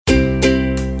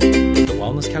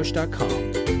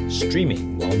wellnesscouch.com,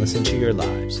 streaming wellness into your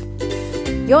lives.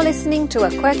 You're listening to A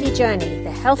Quirky Journey,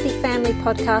 the Healthy Family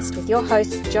Podcast with your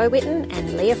hosts Jo Whitten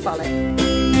and Leah Follett.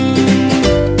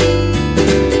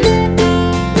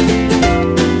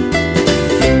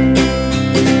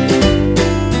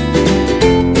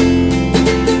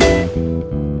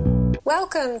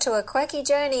 Welcome to A Quirky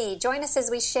Journey. Join us as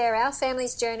we share our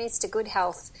family's journeys to good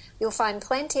health. You'll find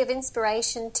plenty of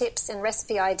inspiration, tips and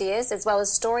recipe ideas, as well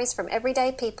as stories from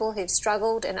everyday people who've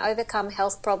struggled and overcome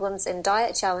health problems and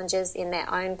diet challenges in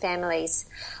their own families.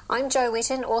 I'm Jo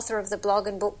Whitten, author of the blog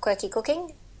and book Quirky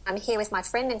Cooking. I'm here with my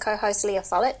friend and co-host Leah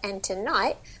Follett, and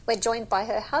tonight we're joined by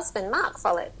her husband Mark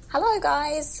Follett. Hello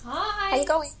guys. Hi. How you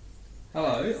going?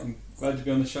 Hello, I'm glad to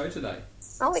be on the show today.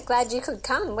 Oh, we're glad you could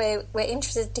come. We're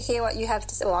interested to hear what you have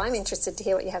to say. Well, I'm interested to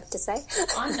hear what you have to say.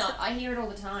 I'm not. I hear it all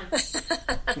the time.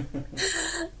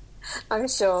 I'm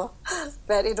sure.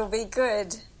 But it'll be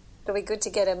good. It'll be good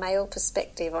to get a male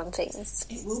perspective on things.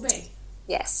 It will be.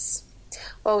 Yes.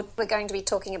 Well, we're going to be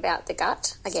talking about the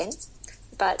gut again,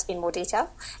 but in more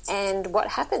detail, and what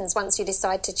happens once you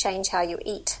decide to change how you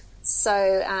eat.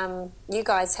 So you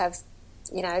guys have,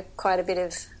 quite a bit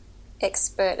of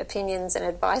expert opinions and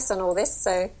advice on all this.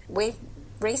 So we've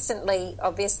recently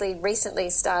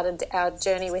started our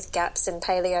journey with GAPS and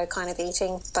paleo kind of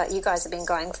eating, but you guys have been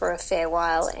going for a fair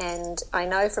while, and I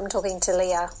know from talking to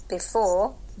Leah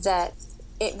before that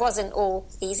it wasn't all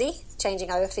easy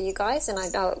changing over for you guys, and I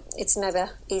know it's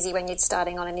never easy when you're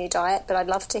starting on a new diet, but I'd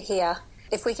love to hear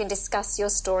if we can discuss your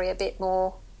story a bit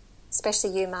more,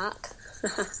 especially you, Mark.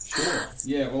 Sure.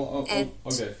 Yeah, well,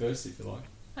 I'll go first if you like.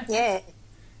 Okay. Yeah.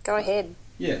 Go ahead.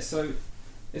 Yeah, so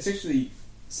it actually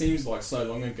seems like so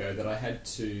long ago that I had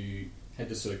to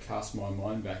sort of cast my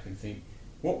mind back and think,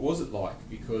 what was it like?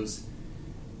 Because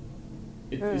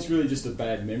it's really just a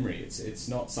bad memory. It's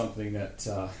not something that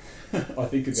I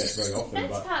think about very often.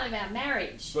 That's part of our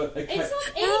marriage. But it's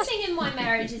not anything in my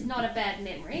marriage is not a bad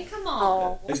memory. Come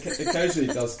on. Oh. Occasionally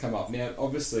it does come up. Now,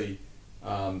 obviously,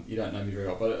 you don't know me very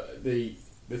well, but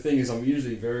the thing is, I'm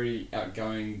usually very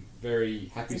outgoing,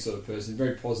 very happy sort of person,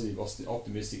 very positive,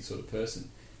 optimistic sort of person.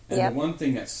 And The one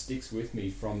thing that sticks with me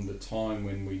from the time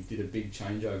when we did a big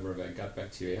changeover of our gut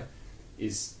bacteria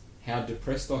is how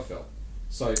depressed I felt.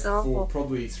 So for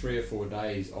probably 3 or 4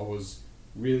 days, I was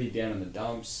really down in the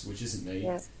dumps, which isn't me.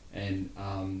 Yeah. And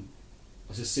I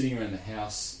was just sitting around the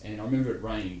house, and I remember it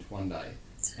rained one day,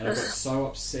 and I got so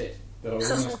upset that I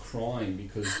was almost crying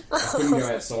because I couldn't go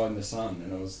outside in the sun,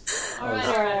 and I was... All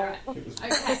right.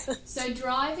 Okay, so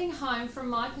driving home, from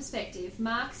my perspective,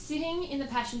 Mark's sitting in the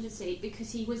passenger seat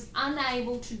because he was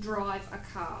unable to drive a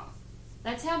car.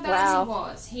 That's how bad he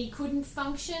was. He couldn't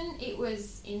function. It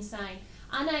was insane.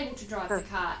 Unable to drive the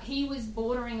car. He was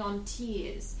bordering on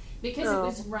tears because it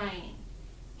was rain.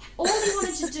 All he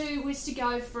wanted to do was to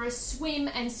go for a swim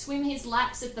and swim his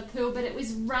laps at the pool, but it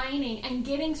was raining and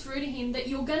getting through to him that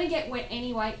you're going to get wet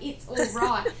anyway, it's all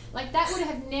right. Like, that would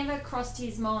have never crossed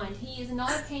his mind. He is not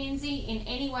a pansy in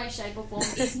any way, shape or form.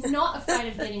 He's not afraid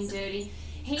of getting dirty.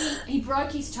 He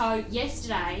broke his toe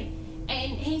yesterday,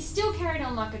 and he still carried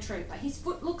on like a trooper. His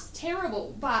foot looks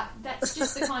terrible, but that's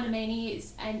just the kind of man he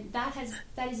is, and that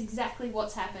is exactly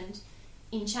what's happened.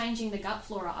 In changing the gut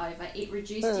flora over, it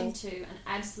reduced him to an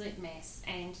absolute mess,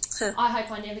 and I hope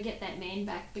I never get that man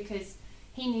back because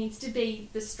he needs to be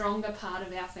the stronger part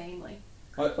of our family.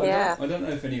 I don't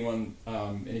know if any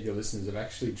of your listeners have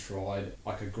actually tried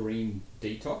like a green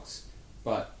detox,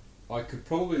 but I could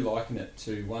probably liken it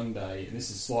to one day, and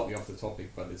this is slightly off the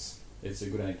topic, but it's a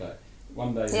good anecdote.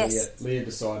 One day Leah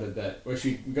decided that, we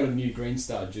got a new Green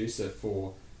Star juicer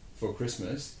for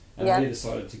Christmas, and Leah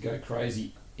decided to go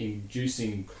crazy in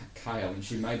juicing kale, and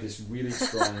she made this really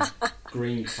strong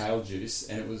green kale juice,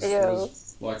 and it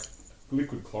was like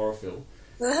liquid chlorophyll.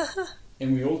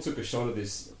 And we all took a shot of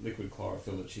this liquid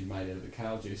chlorophyll that she'd made out of the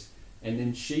kale juice, and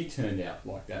then she turned out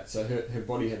like that. So her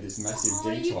body had this massive detox.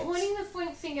 Are you pointing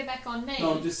the finger back on me?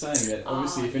 No, I'm just saying that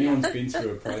obviously if anyone's been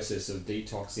through a process of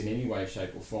detox in any way,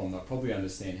 shape or form, they'll probably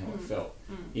understand how it felt.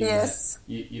 Yes.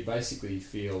 That you basically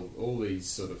feel all these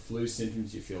sort of flu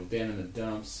symptoms, you feel down in the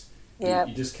dumps. Yep.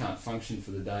 You just can't function for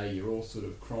the day. You're all sort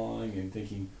of crying and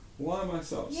thinking, why am I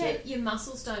so upset? Yeah, your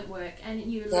muscles don't work and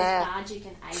you're lethargic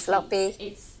and achy. Floppy.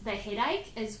 It's the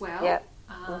headache as well. Yep.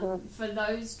 For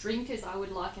those drinkers, I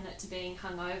would liken it to being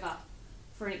hungover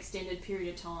for an extended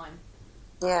period of time.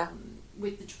 Yeah.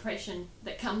 With the depression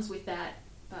that comes with that.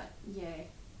 But, yeah.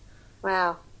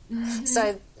 Wow. Mm-hmm.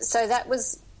 So that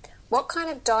was... What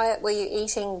kind of diet were you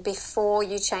eating before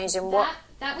you changed, and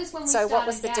That was when we started So what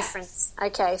was the GAPS. Difference?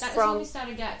 Okay, that was when we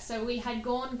started GAPS. So we had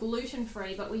gone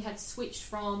gluten-free, but we had switched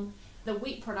from the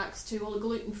wheat products to all the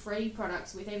gluten-free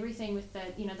products, with everything with the,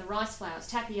 you know, the rice flours,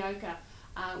 tapioca.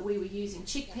 We were using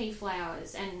chickpea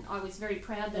flours, and I was very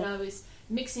proud that I was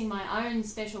mixing my own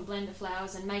special blend of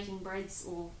flours and making breads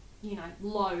or, you know,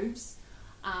 loaves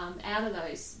out of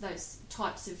those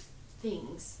types of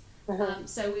things.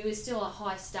 So we were still a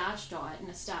high starch diet, and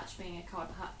a starch being a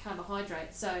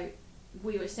carbohydrate. So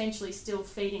we were essentially still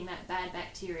feeding that bad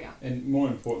bacteria. And more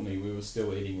importantly, we were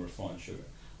still eating refined sugar.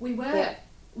 We were. Yeah.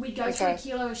 We'd go through a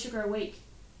kilo of sugar a week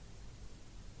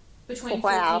between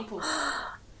 4 people.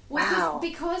 Well,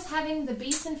 because having the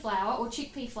besan flour or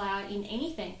chickpea flour in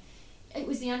anything, it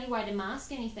was the only way to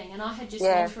mask anything. And I had just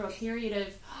gone through a period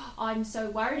of, I'm so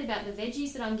worried about the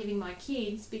veggies that I'm giving my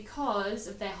kids because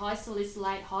of their high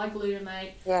salicylate, high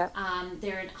glutamate,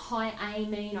 they're a high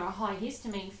amine or a high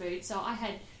histamine food. So I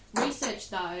had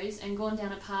researched those and gone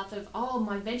down a path of,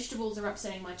 my vegetables are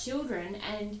upsetting my children,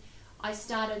 and I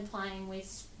started playing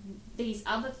with these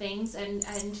other things and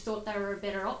thought they were a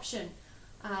better option.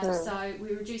 So we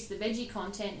reduced the veggie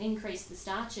content, increased the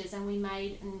starches, and we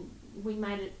made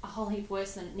it a whole heap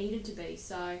worse than it needed to be.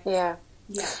 So yeah.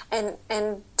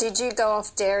 And did you go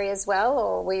off dairy as well,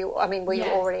 or were you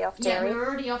already off dairy? Yeah, we were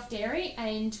already off dairy,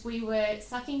 and we were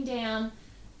sucking down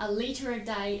a litre a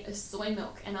day of soy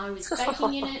milk, and I was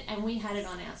baking in it, and we had it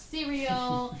on our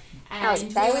cereal, and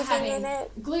we were having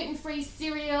gluten-free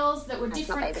cereals that were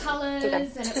different colours,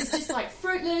 and it was just like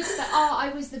Fruit Loops. But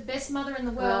I was the best mother in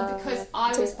the world because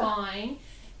I was buying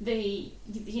the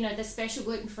special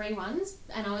gluten-free ones,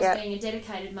 and I was being a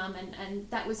dedicated mum, and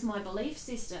that was my belief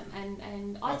system,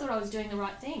 and I thought I was doing the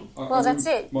right thing. Well, that's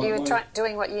it. You were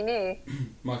doing what you knew.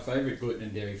 My favourite gluten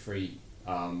and dairy-free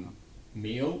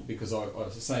meal, because I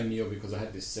say meal because I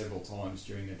had this several times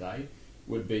during the day,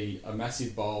 would be a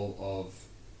massive bowl of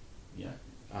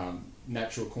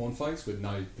natural cornflakes with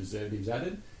no preservatives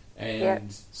added,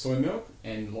 and soy milk,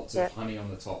 and lots of honey on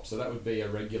the top. So that would be a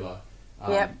regular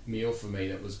meal for me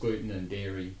that was gluten and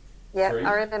dairy free.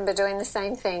 I remember doing the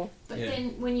same thing. But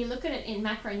then when you look at it in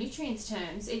macronutrients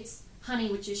terms, it's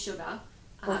honey, which is sugar,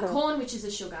 corn, which is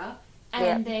a sugar,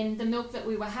 and then the milk that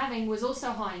we were having was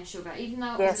also high in sugar. Even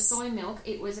though it was a soy milk,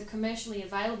 it was a commercially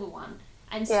available one.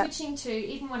 And switching to,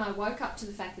 even when I woke up to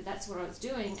the fact that that's what I was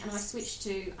doing, and I switched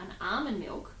to an almond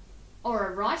milk or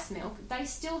a rice milk, they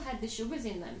still had the sugars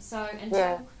in them. So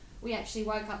until we actually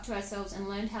woke up to ourselves and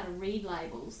learned how to read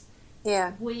labels,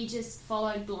 we just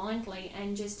followed blindly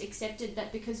and just accepted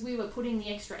that because we were putting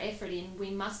the extra effort in, we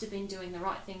must have been doing the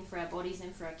right thing for our bodies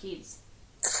and for our kids.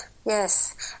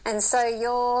 Yes, and so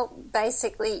you've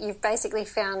basically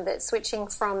found that switching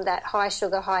from that high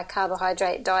sugar, high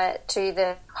carbohydrate diet to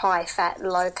the high fat,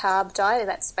 low carb diet,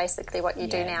 that's basically what you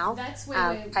do now. That's where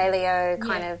paleo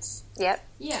kind of, Yeah.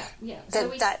 So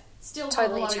we still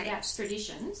totally hold a lot of GAPS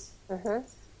traditions.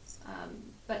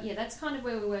 But that's kind of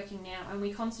where we're working now, and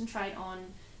we concentrate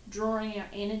on drawing our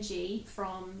energy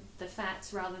from the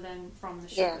fats rather than from the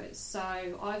sugars. So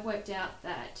I've worked out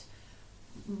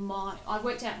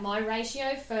my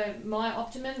ratio for my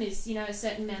optimum is, a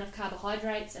certain amount of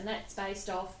carbohydrates, and that's based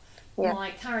off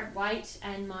my current weight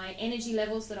and my energy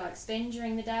levels that I expend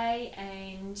during the day,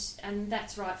 and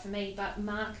that's right for me. But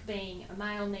Mark, being a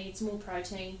male, needs more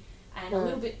protein and a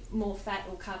little bit more fat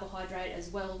or carbohydrate as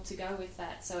well to go with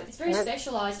that. So it's very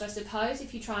specialised, I suppose,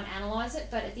 if you try and analyse it,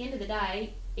 but at the end of the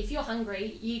day, if you're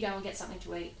hungry, you go and get something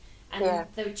to eat. And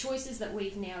the choices that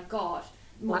we've now got,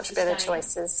 much better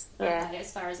choices,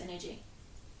 as far as energy.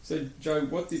 So, Jo,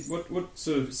 what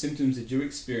sort of symptoms did you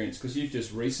experience? Because you've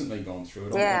just recently gone through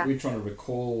it. We're trying to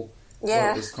recall what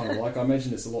it was kind of like. I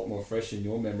imagine it's a lot more fresh in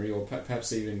your memory, or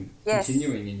perhaps even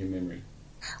continuing in your memory.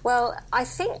 Well, I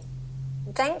think,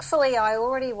 thankfully, I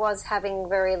already was having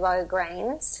very low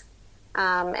grains,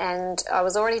 and I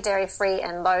was already dairy-free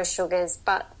and low sugars,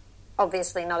 but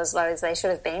obviously not as low as they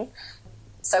should have been.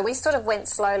 So we sort of went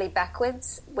slowly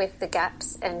backwards with the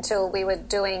GAPS until we were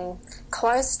doing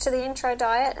close to the intro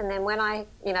diet, and then when I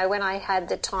had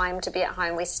the time to be at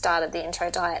home, we started the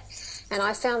intro diet. And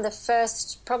I found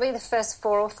probably the first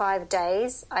 4 or 5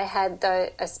 days, I had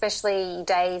especially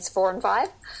days 4 and 5,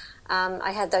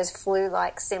 I had those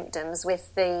flu-like symptoms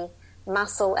with the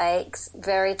muscle aches,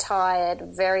 very tired,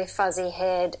 very fuzzy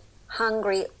head,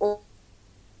 hungry all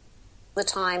the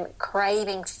time,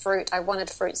 craving fruit. I wanted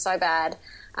fruit so bad.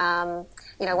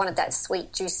 Wanted that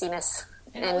sweet juiciness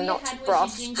and not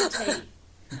broth. Ginger tea.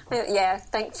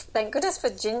 Thank goodness for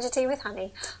ginger tea with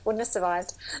honey. Wouldn't have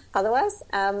survived otherwise.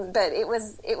 But it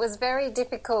was very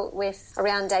difficult with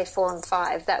around day 4 and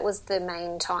 5. That was the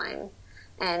main time,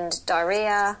 and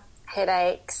diarrhea,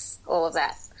 headaches, all of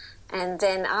that. And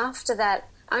then after that,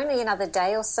 only another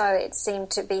day or so, it seemed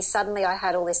to be suddenly I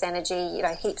had all this energy,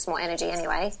 heaps more energy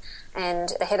anyway, and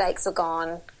the headaches were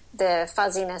gone, the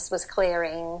fuzziness was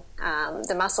clearing,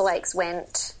 the muscle aches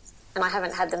went, and I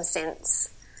haven't had them since.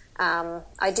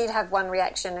 I did have one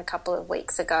reaction a couple of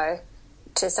weeks ago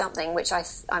to something which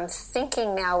I'm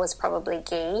thinking now was probably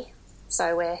ghee,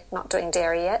 so we're not doing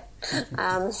dairy yet.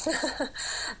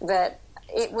 But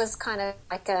it was kind of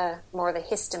like more of a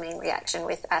histamine reaction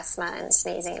with asthma and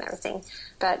sneezing and everything.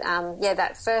 But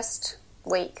that first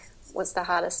week was the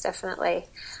hardest, definitely.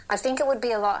 I think it would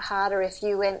be a lot harder if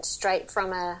you went straight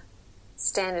from a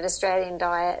standard Australian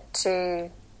diet to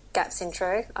GAPS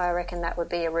intro. I reckon that would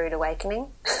be a rude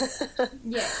awakening.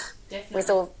 Yeah, definitely. With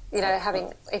all,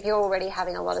 if you're already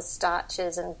having a lot of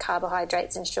starches and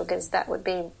carbohydrates and sugars, that would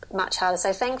be much harder.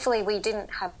 So thankfully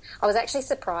I was actually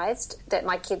surprised that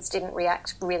my kids didn't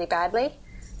react really badly.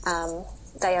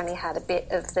 They only had a bit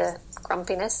of the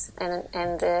grumpiness and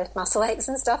the muscle aches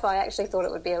and stuff. I actually thought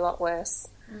it would be a lot worse.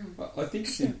 I think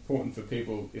it's important for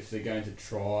people, if they're going to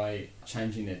try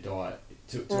changing their diet,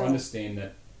 to understand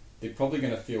that they're probably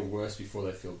going to feel worse before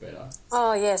they feel better.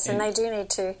 Oh, yes, and they do need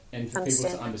to and for people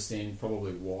to understand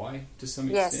probably why, to some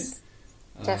extent.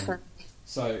 Yes, definitely.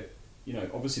 So,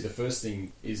 obviously the first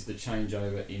thing is the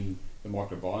changeover in the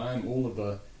microbiome.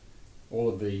 All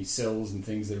of the cells and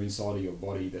things that are inside of your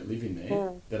body that live in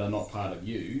there that are not part of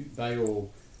you, they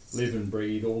all live and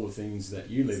breathe all the things that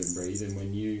you live and breathe, and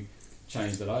when you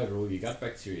change that over, all your gut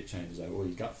bacteria changes over, all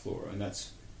your gut flora, and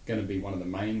that's going to be one of the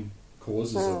main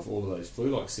causes of all of those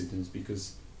flu-like symptoms,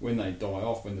 because when they die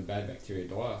off, when the bad bacteria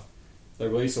die off, they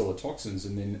release all the toxins,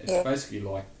 and then it's basically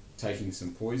like taking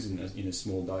some poison in a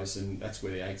small dose, and that's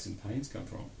where the aches and pains come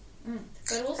from.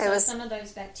 But also some of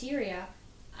those bacteria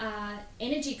are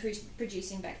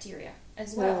energy-producing bacteria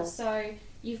as well. So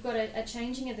you've got a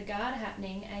changing of the guard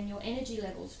happening, and your energy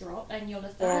levels drop, and you're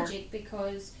lethargic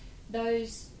because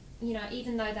those,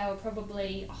 even though they were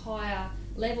probably higher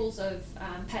levels of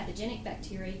pathogenic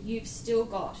bacteria, you've still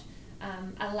got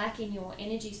a lack in your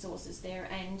energy sources there,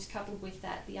 and coupled with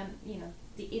that, the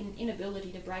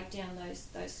inability to break down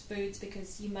those foods,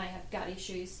 because you may have gut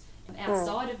issues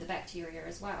outside of the bacteria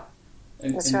as well.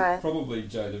 And probably,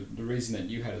 Joe, the reason that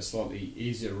you had a slightly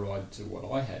easier ride to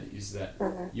what I had is that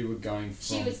you were going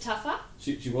from... She was tougher.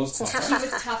 She was tougher. She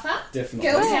was tougher.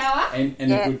 Definitely. Girl power.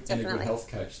 And a good health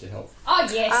coach to help. Oh,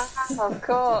 yes.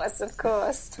 Of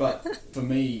course. But for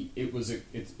me, it was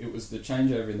the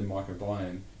changeover in the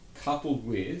microbiome coupled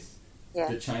with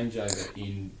the changeover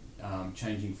in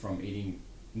changing from eating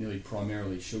nearly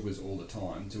primarily sugars all the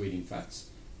time to eating fats.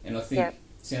 And I think...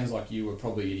 Sounds like you were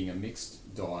probably eating a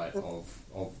mixed diet of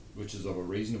which is of a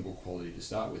reasonable quality to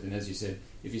start with. And as you said,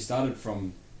 if you started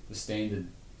from the standard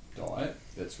diet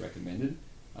that's recommended,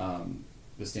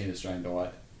 the standard Australian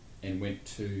diet, and went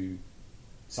to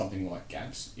something like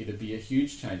GAPS, it'd be a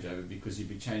huge changeover, because you'd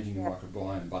be changing your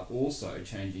microbiome, but also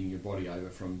changing your body over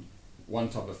from one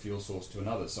type of fuel source to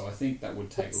another. So I think that would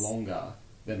take longer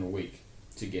than a week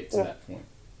to get to that point.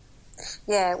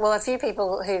 Yeah, well, a few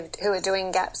people who are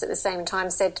doing GAPS at the same time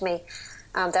said to me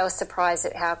they were surprised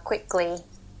at how quickly,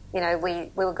 we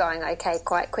were going okay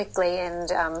quite quickly, and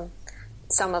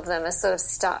some of them are sort of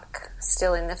stuck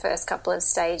still in the first couple of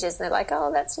stages, and they're like,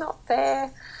 oh, that's not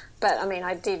fair. But, I mean,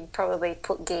 I did probably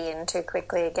put ghee in too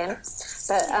quickly again.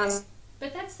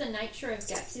 But that's the nature of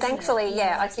GAPS, isn't thankfully, it?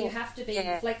 I think... You have to be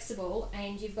flexible,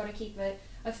 and you've got to keep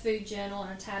a food journal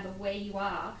and a tab of where you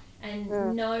are, and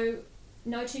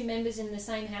no two members in the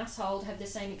same household have the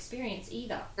same experience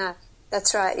either. No,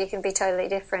 that's right. You can be totally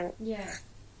different. Yeah.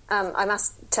 I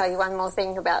must tell you one more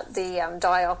thing about the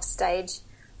die-off stage.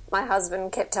 My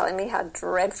husband kept telling me how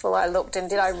dreadful I looked, and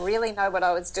did I really know what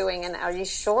I was doing, and are you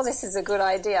sure this is a good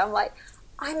idea? I'm like,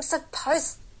 I'm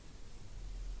supposed to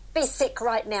be sick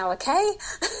right now, okay?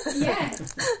 Yeah.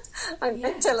 I'm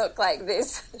meant to look like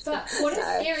this. But what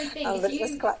a scary thing.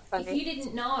 If you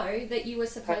didn't know that you were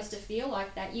supposed to feel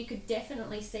like that, you could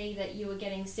definitely see that you were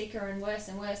getting sicker and worse,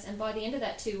 and by the end of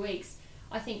that 2 weeks,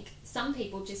 I think some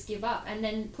people just give up and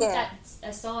then put that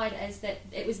aside as that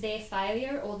it was their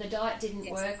failure, or the diet didn't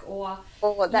work, or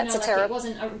that's it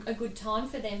wasn't a good time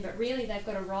for them, but really they've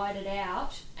got to ride it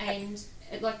out, and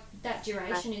that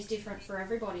duration is different for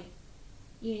everybody.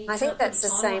 I think that's the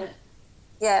same.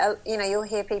 Yeah, you'll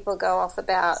hear people go off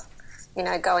about,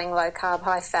 going low carb,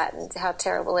 high fat, and how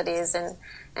terrible it is,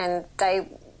 and they,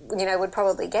 would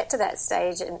probably get to that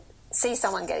stage and see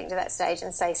someone getting to that stage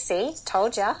and say, "See,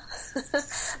 told ya."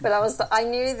 But I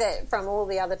knew that from all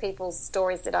the other people's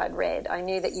stories that I'd read, I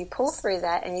knew that you pull through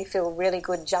that and you feel really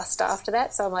good just after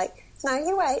that. So I'm like, no,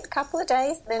 you wait a couple of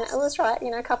days, then it was right.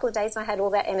 A couple of days and I had all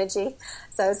that energy,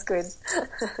 so it's good.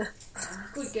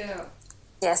 Good girl.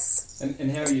 Yes.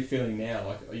 And how are you feeling now?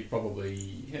 Like, are you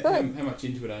probably how much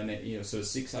into it are you? Sort of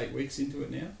 6-8 weeks into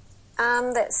it now.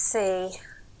 Let's see.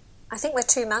 I think we're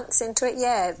 2 months into it.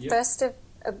 Yeah, Yep.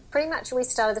 Pretty much we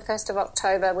started the 1st of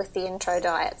October with the intro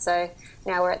diet, so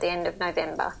now we're at the end of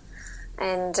November.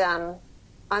 And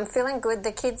I'm feeling good.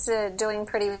 The kids are doing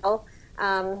pretty well.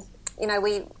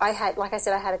 I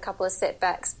had a couple of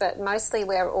setbacks, but mostly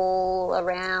we're all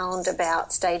around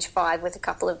about stage 5 with a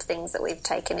couple of things that we've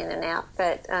taken in and out.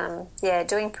 But,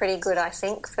 doing pretty good, I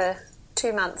think, for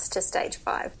 2 months to stage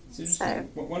 5. It's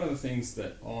interesting. One of the things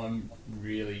that I'm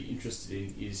really interested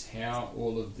in is how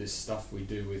all of this stuff we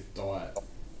do with diet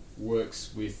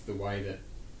works with the way that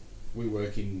we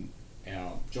work in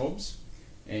our jobs.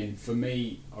 And for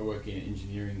me, I work in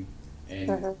engineering,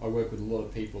 and I work with a lot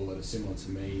of people that are similar to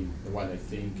me in the way they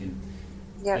think,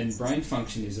 and brain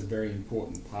function is a very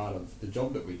important part of the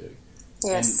job that we do.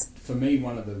 Yes. And for me,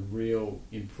 one of the real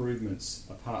improvements,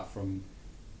 apart from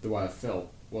the way I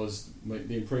felt, was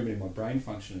the improvement in my brain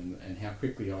function and how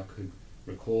quickly I could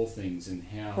recall things, and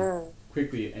how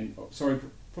quickly,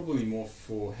 probably more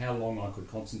for how long I could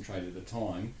concentrate at a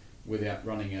time without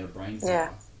running out of brain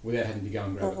power, without having to go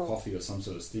and grab a coffee or some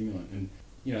sort of stimulant. And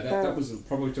that was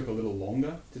probably took a little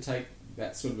longer to take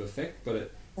that sort of effect, but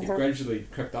it gradually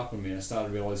crept up on me, and I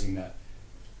started realising that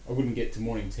I wouldn't get to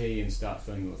morning tea and start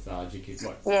feeling lethargic. I'm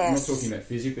not talking about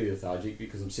physically lethargic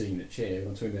because I'm sitting in a chair, but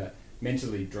I'm talking about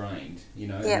mentally drained,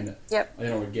 and then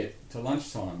I would get to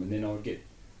lunchtime, and then I would get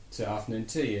to afternoon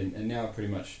tea, and now I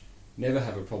pretty much never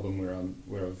have a problem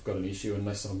where I've got an issue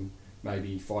unless I'm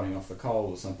maybe fighting off a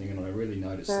cold or something, and I really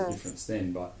notice the difference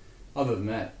then. But other than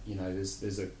that,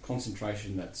 there's a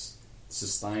concentration that's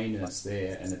sustained and it's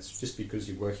there, and it's just because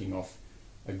you're working off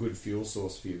a good fuel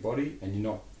source for your body, and you're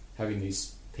not having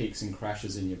these peaks and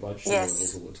crashes in your blood sugar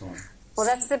levels all the time. Well,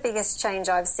 that's the biggest change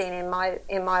I've seen in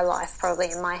my life,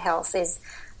 probably in my health, is,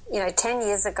 10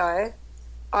 years ago,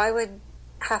 I would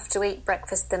have to eat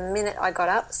breakfast the minute I got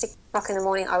up. 6 o'clock in the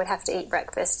morning, I would have to eat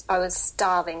breakfast. I was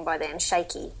starving by then,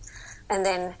 shaky. And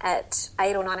then at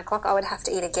 8 or 9 o'clock, I would have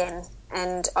to eat again.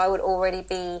 And I would already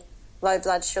be low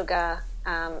blood sugar.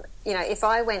 If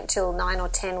I went till 9 or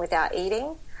 10 without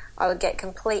eating, I would get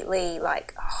completely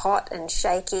hot and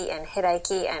shaky and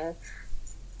headachy and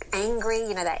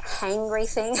angry, that hangry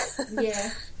thing.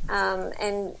 Yeah.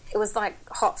 And it was like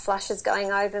hot flushes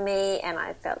going over me, and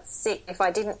I felt sick. If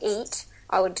I didn't eat,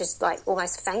 I would just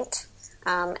almost faint.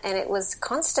 And it was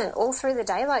constant all through the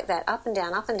day like that, up and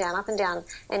down, up and down, up and down.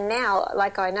 And now,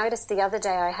 I noticed the other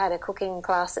day, I had a cooking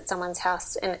class at someone's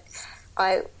house, and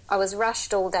I was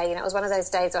rushed all day. It was one of those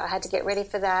days where I had to get ready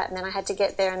for that, and then I had to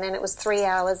get there, and then it was 3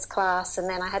 hours class, and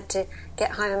then I had to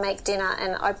get home and make dinner.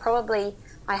 And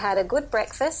I had a good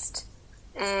breakfast,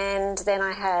 and then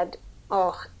I had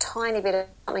a tiny bit of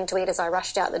something to eat as I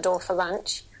rushed out the door for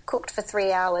lunch, cooked for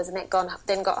 3 hours, and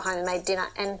then got home and made dinner.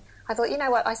 And I thought, you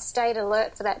know what, I stayed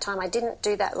alert for that time. I didn't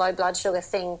do that low blood sugar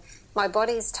thing. My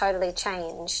body's totally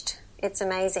changed. It's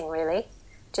amazing, really.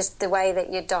 Just the way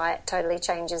that your diet totally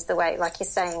changes the way, like you're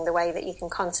saying, the way that you can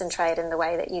concentrate and the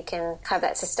way that you can have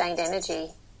that sustained energy.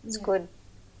 It's good.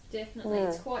 Definitely.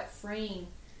 It's quite freeing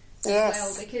as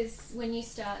well, because when you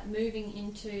start moving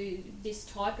into this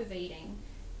type of eating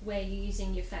where you're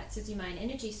using your fats as your main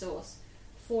energy source,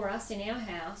 for us in our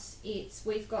house,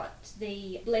 we've got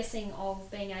the blessing of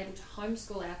being able to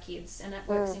homeschool our kids, and that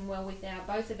works in well with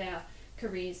both of our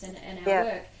careers and our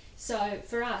work. So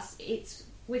for us,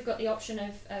 we've got the option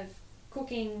of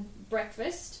cooking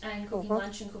breakfast and cooking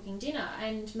lunch and cooking dinner.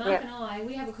 And Mark and I,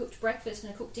 we have a cooked breakfast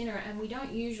and a cooked dinner, and we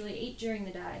don't usually eat during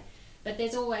the day, but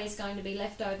there's always going to be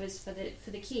leftovers for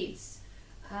the kids.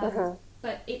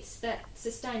 But it's that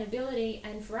sustainability,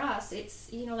 and for us, it's,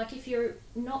 if you're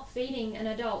not feeding an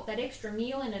adult that extra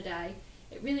meal in a day,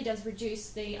 it really does reduce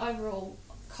the overall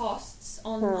costs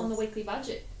on the weekly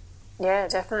budget. Yeah,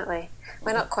 definitely.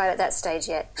 We're not quite at that stage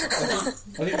yet. I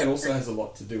think that also has a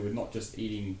lot to do with not just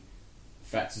eating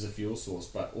fats as a fuel source,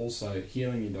 but also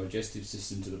healing your digestive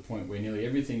system to the point where nearly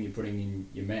everything you're putting in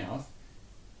your mouth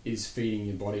is feeding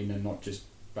your body and not just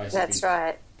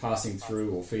basically passing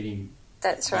through or feeding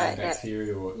bacteria.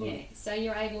 So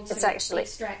you're able to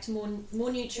extract more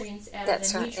nutrients out of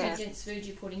the nutrient-dense food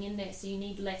you're putting in there, so you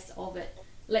need less of it.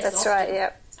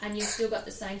 And you've still got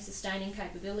the same sustaining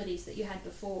capabilities that you had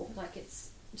before.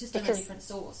 It's just a different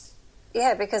source.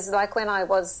 Yeah, because when I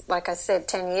was, like I said,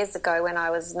 10 years ago when I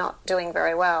was not doing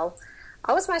very well,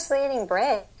 I was mostly eating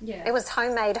bread. Yeah. It was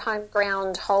homemade, home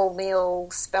ground,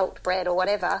 wholemeal, spelt bread or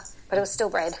whatever, but it was still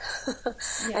bread.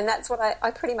 Yeah. And that's what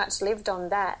I pretty much lived on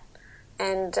that.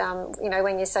 And,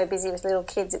 when you're so busy with little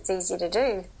kids, it's easy to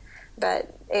do.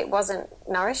 But it wasn't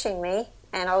nourishing me,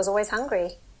 and I was always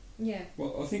hungry. Yeah.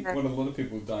 Well, I think what a lot of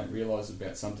people don't realise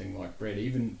about something like bread,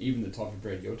 even the type of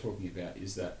bread you're talking about,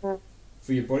 is that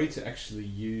for your body to actually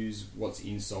use what's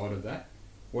inside of that,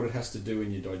 what it has to do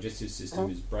in your digestive system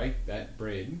is break that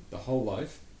bread, the whole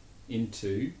loaf,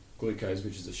 into glucose,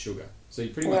 which is a sugar. So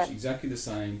you're pretty much exactly the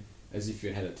same as if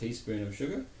you had a teaspoon of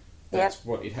sugar. That's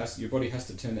what it has. Your body has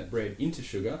to turn that bread into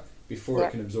sugar before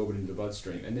it can absorb it into the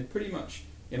bloodstream. And they're pretty much,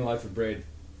 in a loaf of bread,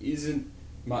 isn't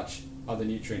much other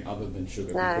nutrient other than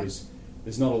sugar, because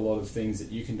there's not a lot of things that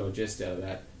you can digest out of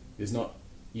that. There's not,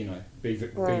 B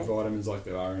vitamins like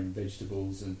there are in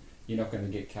vegetables, and you're not going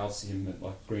to get calcium at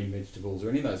like green vegetables or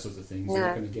any of those sorts of things. You're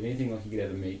not going to get anything like you get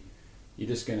out of meat. You're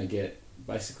just going to get,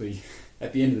 basically,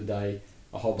 at the end of the day,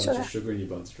 a whole bunch of sugar in your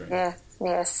bloodstream. Yeah,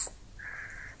 yes.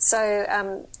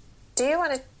 So, do you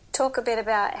want to talk a bit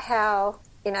about how,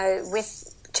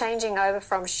 with changing over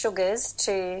from sugars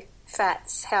to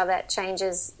fats, how that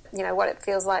changes, what it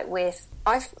feels like with...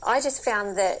 I just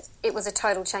found that it was a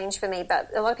total change for me, but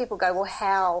a lot of people go, well,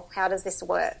 how does this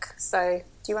work? So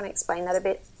do you want to explain that a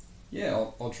bit?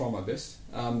 Yeah, I'll try my best.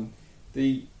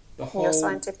 The whole... Your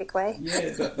scientific way. Yeah,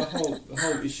 the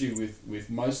whole issue with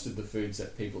most of the foods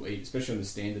that people eat, especially on the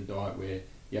standard diet where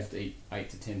you have to eat 8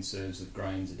 to 10 serves of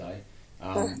grains a day,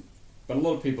 but a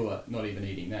lot of people are not even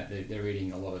eating that. They're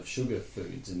eating a lot of sugar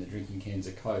foods, and they're drinking cans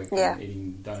of Coke and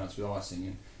eating donuts with icing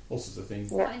and all sorts of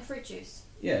things. Yeah. And fruit juice.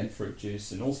 Yeah, and fruit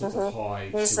juice and all sorts of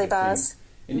high Muesli sugar bars.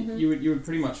 things. And you would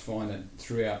pretty much find that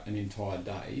throughout an entire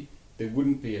day, there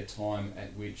wouldn't be a time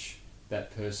at which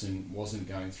that person wasn't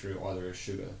going through either a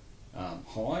sugar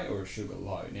high or a sugar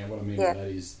low. Now, what I mean by that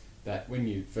is that when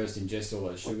you first ingest all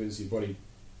those sugars, your body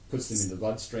puts them in the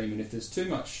bloodstream, and if there's too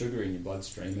much sugar in your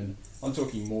bloodstream, and I'm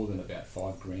talking more than about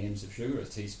 5 grams of sugar, a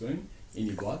teaspoon, in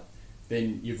your blood,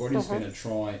 then your body's going to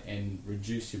try and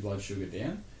reduce your blood sugar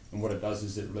down. And what it does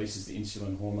is it releases the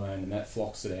insulin hormone, and that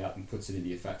flocks it out and puts it into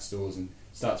your fat stores and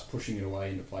starts pushing it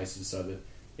away into places so that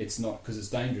it's not... Because it's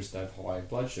dangerous to have high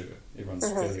blood sugar. Everyone's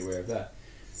fairly aware of that.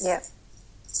 Yeah.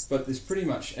 But there's pretty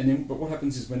much... But what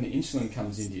happens is when the insulin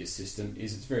comes into your system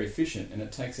is it's very efficient, and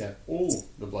it takes out all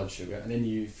the blood sugar, and then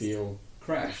you feel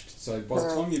crashed. So by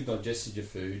the time you've digested your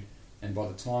food, and by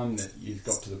the time that you've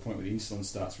got to the point where the insulin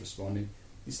starts responding,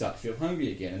 you start to feel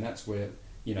hungry again, and that's where...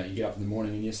 you get up in the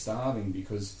morning and you're starving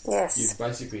because you've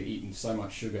basically eaten so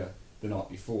much sugar the night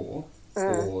before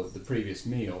or the previous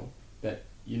meal that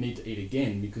you need to eat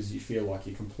again because you feel like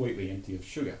you're completely empty of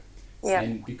sugar. Yeah.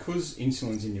 And because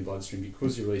insulin's in your bloodstream,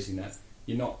 because you're releasing that,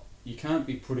 you can't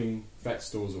be putting fat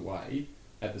stores away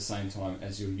at the same time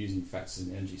as you're using fats as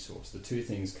an energy source. The two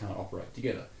things can't operate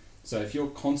together. So if you're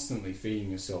constantly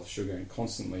feeding yourself sugar and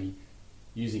constantly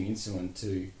using insulin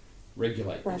to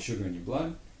regulate the sugar in your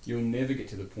blood, you'll never get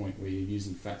to the point where you're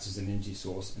using fats as an energy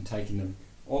source and taking them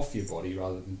off your body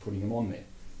rather than putting them on there.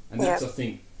 And that's, I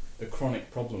think, the chronic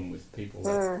problem with people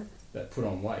that put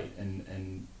on weight.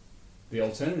 And the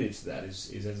alternative to that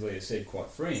is, as Leah said, quite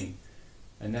freeing.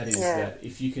 And that is that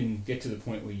if you can get to the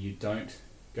point where you don't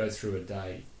go through a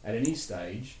day at any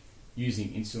stage using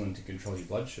insulin to control your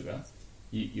blood sugar,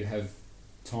 you have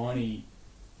tiny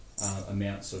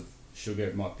amounts of sugar.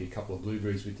 It might be a couple of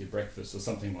blueberries with your breakfast or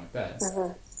something like that,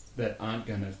 that aren't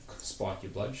going to spike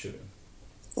your blood sugar.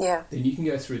 Yeah. Then you can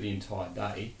go through the entire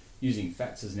day using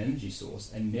fats as an energy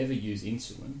source and never use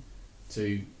insulin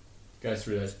to go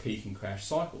through those peak and crash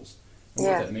cycles. And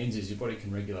what that means is your body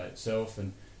can regulate itself,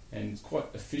 and it's quite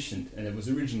efficient, and it was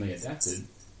originally adapted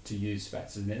to use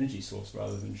fats as an energy source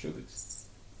rather than sugars.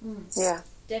 Yeah.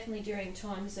 Definitely during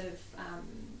times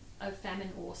of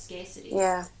famine or scarcity,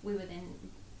 we were then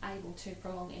able to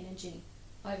prolong energy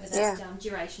over that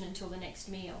duration until the next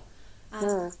meal.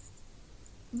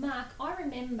 Mark, I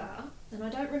remember, and I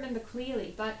don't remember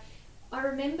clearly, but I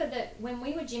remember that when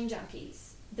we were gym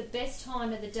junkies, the best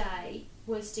time of the day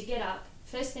was to get up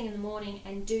first thing in the morning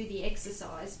and do the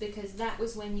exercise, because that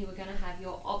was when you were going to have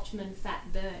your optimum fat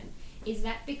burn. Is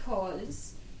that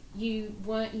because you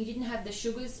didn't have the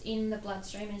sugars in the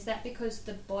bloodstream? And is that because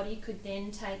the body could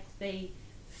then take the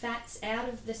fats out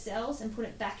of the cells and put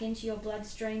it back into your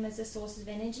bloodstream as a source of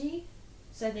energy?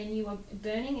 So then you were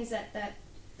burning. Is that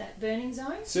burning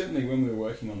zone? Certainly when we were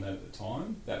working on that at the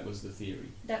time, that was the theory.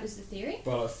 That was the theory?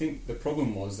 But I think the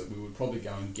problem was that we would probably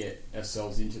go and get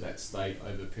ourselves into that state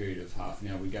over a period of half an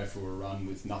hour. We'd go for a run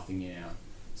with nothing in our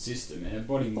system, and our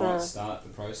body might start the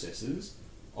processes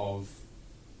of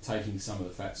taking some of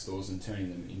the fat stores and turning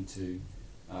them into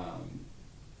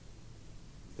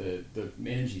the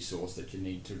energy source that you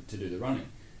need to do the running.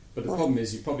 But the problem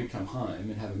is you probably come home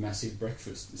and have a massive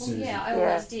breakfast as soon as you... I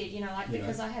always did,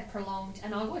 because I had prolonged,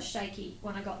 and I was shaky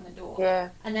when I got in the door. Yeah.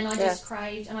 And then I just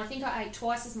craved, and I think I ate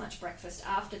twice as much breakfast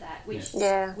after that, which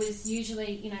was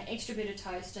usually, extra bit of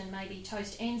toast and maybe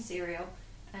toast and cereal,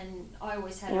 and I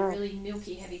always had a really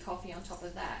milky, heavy coffee on top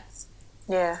of that.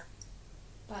 Yeah.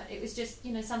 But it was just,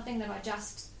 something that I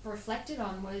just reflected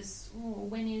on was,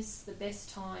 when is the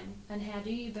best time, and how do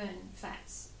you burn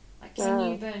fats? Like, can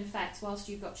you burn fats whilst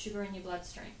you've got sugar in your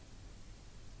bloodstream?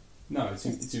 No, it's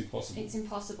impossible. It's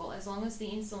impossible, as long as the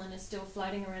insulin is still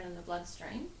floating around in the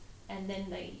bloodstream, and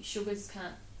then the sugars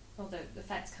can't, or the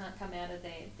fats can't come out of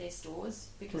their stores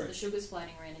because the sugar's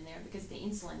floating around in there, because the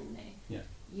insulin in there. Yeah.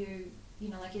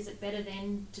 Is it better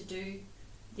then to do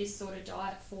this sort of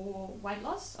diet for weight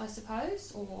loss, I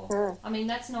suppose? Or,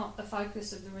 that's not the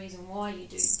focus of the reason why you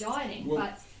do dieting,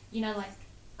 but,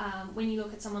 when you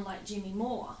look at someone like Jimmy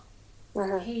Moore,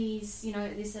 he's,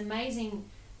 this amazing,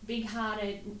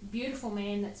 big-hearted, beautiful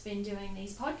man that's been doing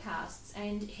these podcasts,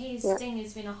 and his thing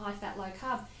has been a high-fat,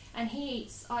 low-carb, and he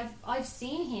eats, I've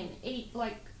seen him eat,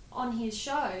 on his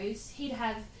shows, he'd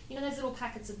have, those little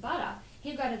packets of butter.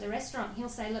 He'll go to the restaurant, he'll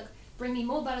say, look, bring me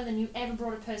more butter than you ever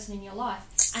brought a person in your life.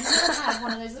 And he'll have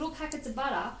one of those little packets of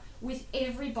butter with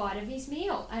every bite of his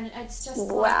meal. And it's just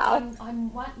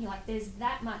there's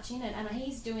that much in it. And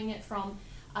he's doing it from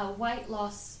a weight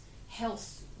loss,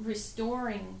 health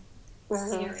restoring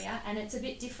area. And it's a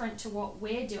bit different to what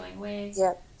we're doing. We're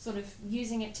sort of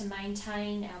using it to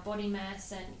maintain our body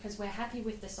mass, and because we're happy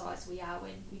with the size we are.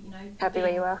 We're, happy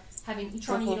where you are. Trying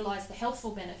to utilise the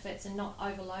healthful benefits and not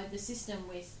overload the system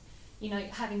with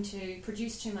having to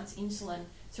produce too much insulin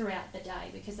throughout the day,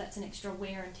 because that's an extra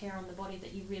wear and tear on the body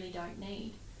that you really don't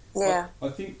need. Yeah. I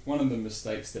think one of the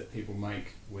mistakes that people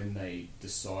make when they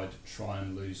decide to try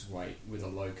and lose weight with a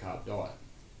low-carb diet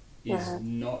is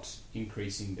not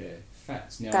increasing their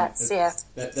fats. Now,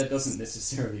 that doesn't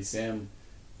necessarily sound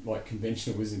like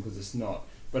conventional wisdom, because it's not,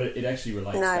 but it actually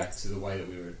relates back to the way that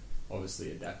we were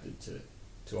obviously adapted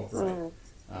to operate.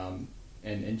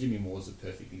 And Jimmy Moore's a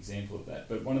perfect example of that.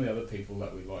 But one of the other people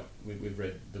that we like, we've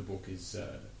read the book, is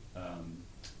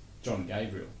John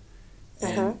Gabriel.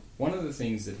 And one of the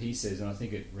things that he says, and I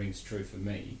think it rings true for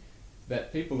me,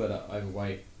 that people that are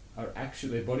overweight are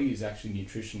actually, their body is actually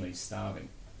nutritionally starving.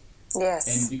 Yes.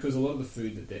 And because a lot of the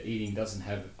food that they're eating doesn't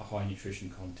have a high nutrition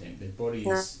content, their body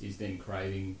is then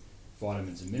craving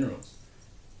vitamins and minerals.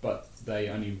 But they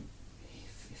only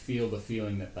feel the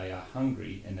feeling that they are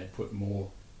hungry, and they put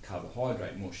more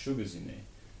carbohydrate, more sugars in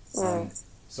there.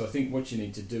 So I think what you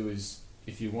need to do is,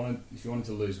 if you wanted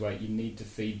to lose weight, you need to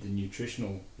feed the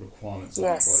nutritional requirements of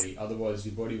your body. Otherwise,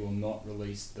 your body will not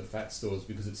release the fat stores,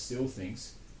 because it still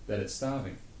thinks that it's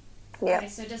starving. Yeah. Okay,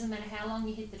 so it doesn't matter how long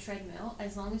you hit the treadmill,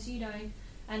 as long as you don't.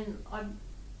 And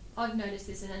I've noticed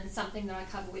this, and it's something that I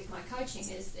cover with my coaching,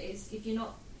 is if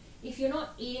you're not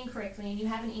eating correctly and you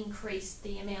haven't increased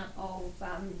the amount of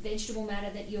vegetable matter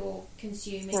that you're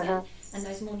consuming and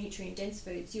those more nutrient dense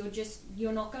foods,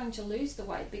 you're not going to lose the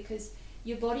weight, because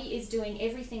your body is doing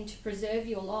everything to preserve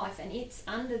your life, and it's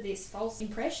under this false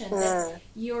impression that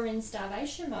you're in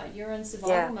starvation mode, you're in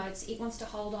survival mode, so it wants to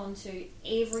hold on to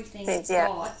everything it's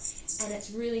got, and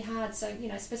it's really hard. So,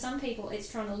 for some people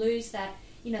it's trying to lose that,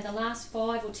 the last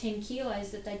 5 or 10 kilos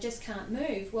that they just can't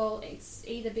move. Well, it's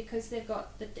either because they've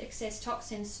got the excess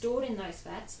toxins stored in those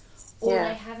fats, or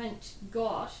they haven't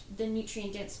got the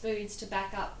nutrient-dense foods to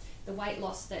back up the weight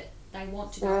loss that they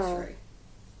want to go through.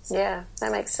 Yeah,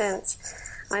 that makes sense.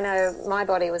 I know my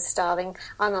body was starving.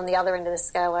 I'm on the other end of the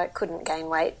scale. I couldn't gain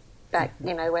weight back,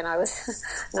 when I was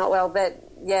not well. But,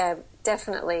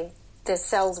 definitely the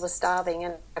cells were starving,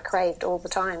 and I craved all the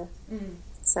time.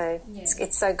 So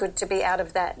it's so good to be out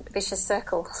of that vicious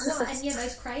circle. Well, and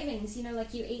those cravings,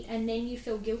 you eat and then you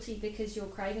feel guilty because you're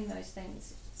craving those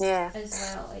things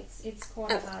as well. It's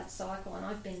quite a hard cycle, and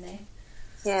I've been there.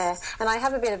 Yeah, and I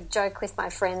have a bit of joke with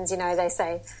my friends, they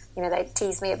say, they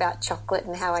tease me about chocolate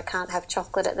and how I can't have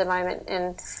chocolate at the moment,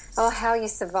 and, how are you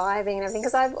surviving and everything,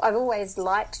 because I've always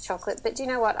liked chocolate, but do you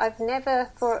know what, I've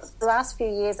never, for the last few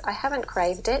years, I haven't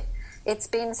craved it. It's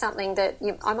been something that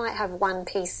I might have one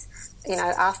piece,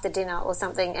 after dinner or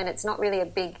something, and it's not really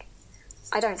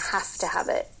I don't have to have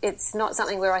it. It's not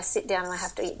something where I sit down and I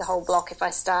have to eat the whole block if I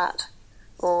start,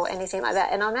 or anything like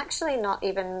that. And I'm actually not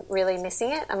even really missing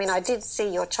it. I mean, I did see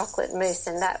your chocolate mousse,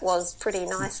 and that was pretty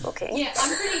nice looking. Yeah,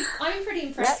 I'm pretty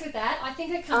impressed with that. I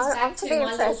think it comes back to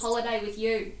my little holiday with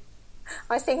you.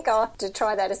 I think I'll have to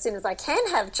try that as soon as I can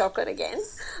have chocolate again.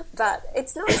 But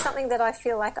it's not something that I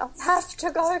feel like I have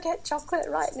to go get chocolate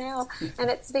right now. And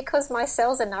it's because my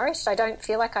cells are nourished. I don't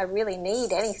feel like I really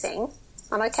need anything.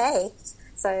 I'm okay.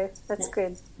 So that's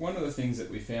good. One of the things that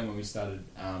we found when we started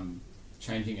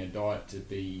changing our diet to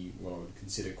be what I would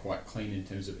consider quite clean in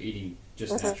terms of eating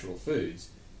just natural foods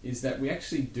is that we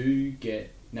actually do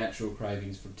get natural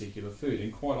cravings for particular food,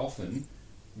 and quite often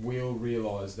we'll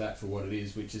realise that for what it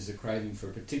is, which is a craving for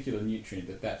a particular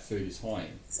nutrient that food is high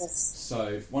in. Yes.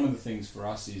 So one of the things for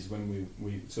us is when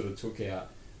we sort of took out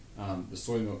the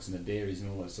soy milks and the dairies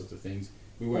and all those sorts of things,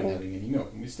 we weren't having any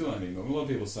milk, and we still don't have any milk. A lot of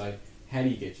people say, how do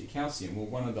you get your calcium? Well,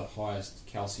 one of the highest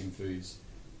calcium foods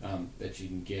that you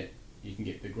can get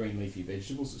the green leafy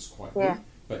vegetables. It's quite good.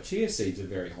 But chia seeds are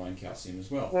very high in calcium as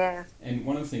well. Yeah. And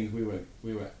one of the things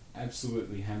we were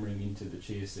absolutely hammering into the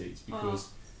chia seeds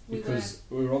because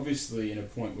we were obviously in a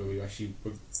point where we actually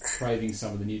were craving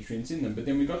some of the nutrients in them. But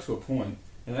then we got to a point,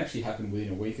 and it actually happened within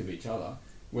a week of each other,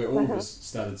 where all of us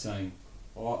started saying,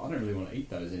 I don't really want to eat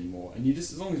those anymore. And you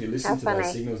just, as long as you listen to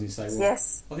those signals and you say, well,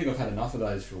 I think I've had enough of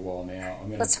those for a while now. I'm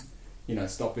going to,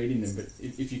 stop eating them. But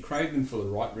if you crave them for the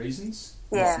right reasons,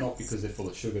 not because they're full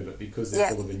of sugar, but because they're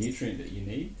full of a nutrient that you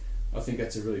need, I think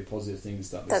that's a really positive thing to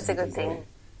start listening to. That's a good thing.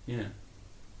 Yeah.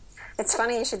 It's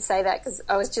funny you should say that because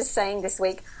I was just saying this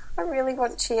week, I really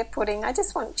want chia pudding. I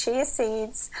just want chia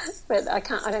seeds, but I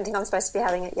don't think I'm supposed to be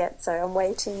having it yet, so I'm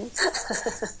waiting.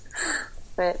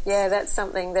 But yeah, that's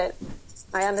something that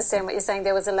I understand what you're saying.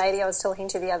 There was a lady I was talking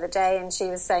to the other day, and she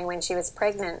was saying when she was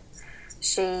pregnant,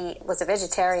 she was a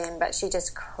vegetarian, but she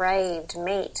just craved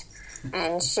meat.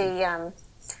 And she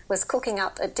was cooking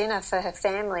up a dinner for her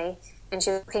family, and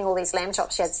she was cooking all these lamb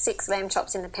chops. She had 6 lamb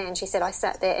chops in the pan. She said, I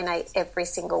sat there and ate every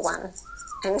single one.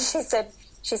 And she said,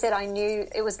 I knew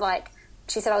it was like,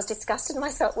 she said, I was disgusted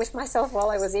with myself while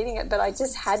I was eating it, but I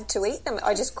just had to eat them.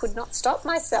 I just could not stop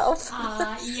myself.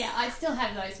 Yeah, I still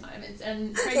have those moments,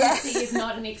 and pregnancy is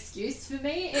not an excuse for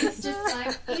me. It's just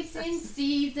like, it's in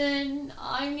season,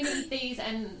 I'm going to eat these,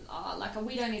 and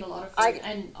we don't eat a lot of food,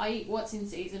 and I eat what's in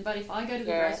season, but if I go to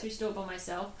the grocery store by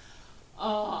myself,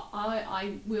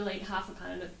 I will eat half a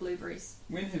pound of blueberries.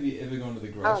 When have you ever gone to the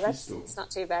grocery store? It's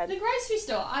not too bad. The grocery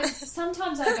store.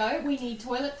 Sometimes I go, we need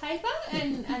toilet paper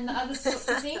and the other sorts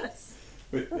of things.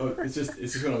 But it's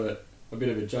just kind of a bit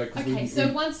of a joke. Okay,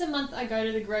 so once a month I go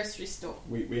to the grocery store.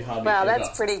 We hardly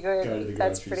that's pretty good. Go to the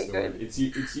grocery store. Good. It's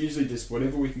usually just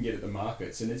whatever we can get at the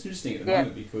markets, and it's interesting at the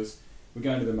moment because we're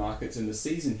going to the markets and the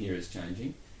season here is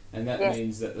changing, and that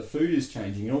means that the food is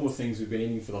changing, and all the things we've been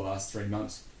eating for the last 3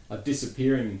 months are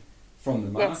disappearing from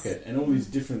the market, and all these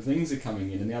different things are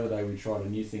coming in. And the other day we tried a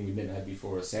new thing we'd never had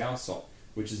before, a soursop,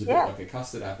 which is a bit like a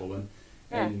custard apple,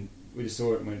 and we just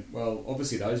saw it and went, well,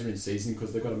 obviously those are in season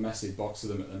because they've got a massive box of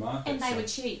them at the market. And they were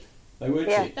cheap. They were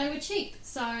cheap. They were cheap.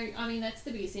 So, I mean, that's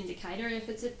the biggest indicator. If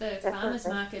it's at the farmers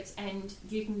markets and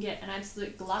you can get an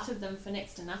absolute glut of them for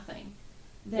next to nothing,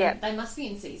 then they must be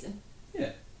in season.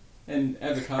 Yeah. And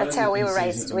avocados. That's how we were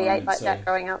raised. We ate like that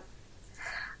growing up.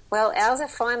 Well, ours are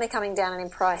finally coming down in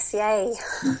price. Yay.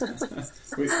 Our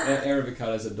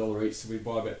avocados are $1 each, so we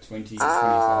buy about 20 to 25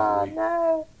 a week.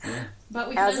 No. Yeah. But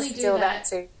we can only do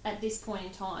that at this point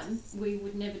in time. We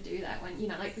would never do that when,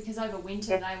 because over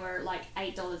winter they were like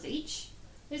 $8 each.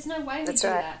 There's no way we do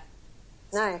that.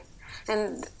 No.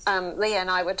 And Leah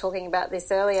and I were talking about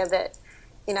this earlier that,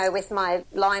 with my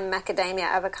lime, macadamia,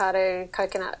 avocado,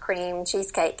 coconut cream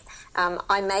cheesecake,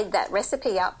 I made that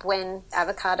recipe up when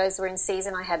avocados were in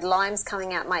season. I had limes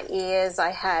coming out my ears.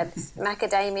 I had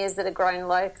macadamias that are grown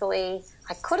locally.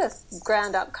 I could have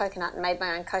ground up coconut and made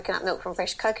my own coconut milk from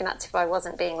fresh coconuts if I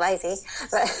wasn't being lazy.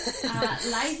 But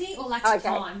lazy or lack of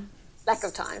time? Lack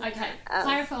of time. Okay,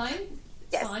 clarifying.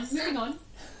 Yes. Fine, moving on.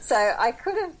 So I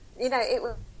could have,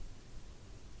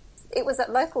 it was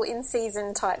a local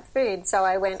in-season type food, so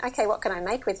I went, okay, what can I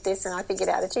make with this? And I figured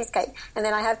out a cheesecake. And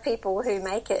then I have people who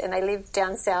make it, and they live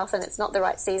down south, and it's not the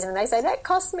right season, and they say, that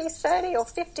cost me $30 or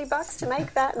 $50 to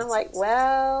make that. And I'm like,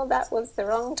 well, that was the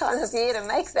wrong time of year to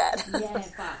make that. Yeah, but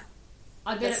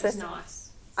I bet it was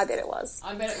nice. I bet it was.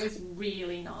 I bet it was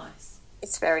really nice.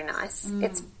 It's very nice.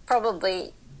 It's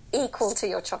probably equal to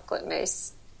your chocolate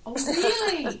mousse. Oh,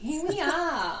 really? Here we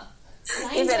are.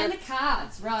 Laying down the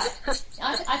cards, right.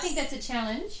 I think that's a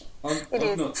challenge. I've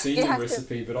not seen your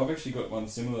recipe, but I've actually got one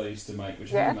similar I used to make,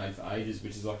 which I haven't made for ages,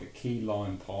 which is like a key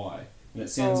lime pie. And it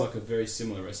sounds like a very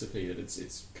similar recipe, that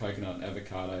it's coconut and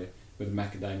avocado with a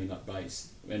macadamia nut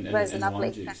base and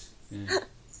lime juice. Yeah.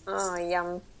 Oh,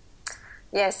 yum.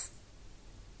 Yes.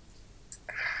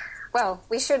 Well,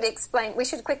 we should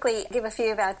quickly give a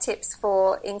few of our tips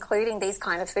for including these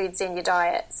kind of foods in your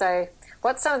diet. So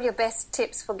What's some of your best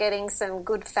tips for getting some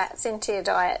good fats into your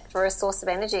diet for a source of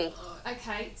energy?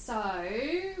 Okay, so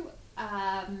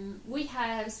we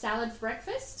have salad for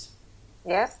breakfast.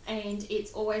 Yeah. And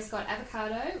it's always got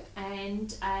avocado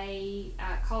and a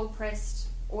cold pressed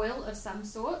oil of some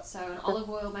sort, so an olive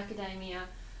oil, macadamia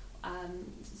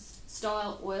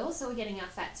style oil, so we're getting our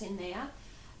fats in there.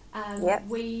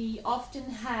 We often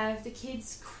have the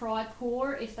kids cry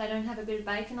poor if they don't have a bit of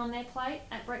bacon on their plate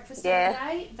at breakfast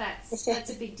every day. That's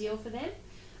a big deal for them.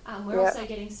 We're also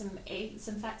getting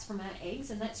some fats from our eggs,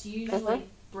 and that's usually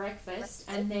breakfast.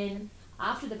 And then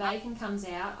after the bacon comes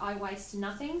out, I waste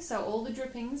nothing. So all the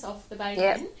drippings off the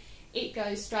bacon, it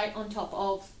goes straight on top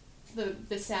of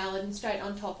the salad and straight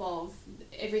on top of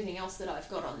everything else that I've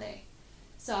got on there.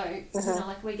 So, you know,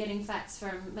 like we're getting fats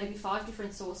from maybe 5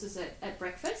 different sources at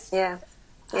breakfast. Yeah.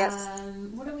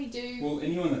 What do we do? Well,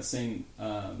 anyone that's seen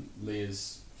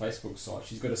Leah's Facebook site,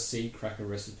 she's got a seed cracker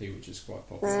recipe which is quite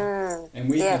popular. And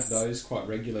we have those quite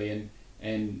regularly,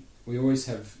 and we always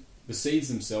have, the seeds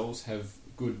themselves have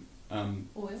good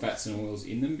fats and oils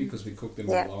in them because we cook them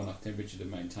at a low enough temperature to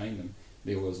maintain them,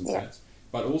 the oils and fats.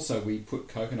 But also we put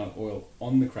coconut oil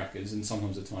on the crackers and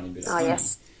sometimes a tiny bit of honey.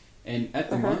 And at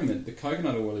the moment, the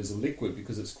coconut oil is a liquid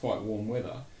because it's quite warm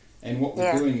weather. And what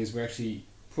we're doing is we're actually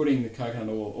putting the coconut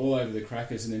oil all over the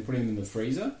crackers and then putting them in the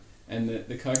freezer. And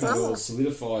the coconut oil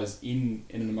solidifies in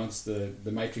and amongst the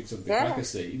matrix of the cracker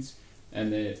seeds.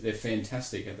 And they're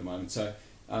fantastic at the moment. So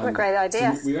what a great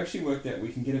idea. So we've actually worked out we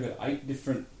can get about 8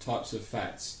 different types of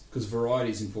fats, because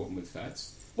variety is important with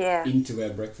fats, into our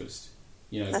breakfast.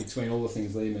 You know, between all the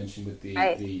things Leah mentioned with the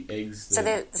eggs, the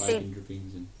bacon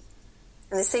drippings. And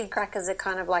the seed crackers are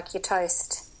kind of like your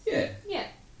toast. Yeah.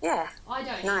 I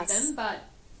don't eat Nice. them, but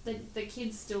the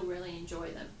kids still really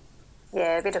enjoy them.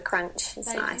 Yeah, a bit of crunch is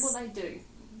nice. Well,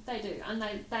 they do. And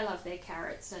they love their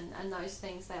carrots and those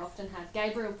things they often have.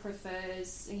 Gabriel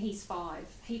prefers, he's 5,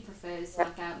 he prefers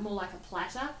more like a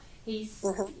platter. He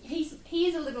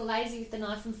is a little lazy with the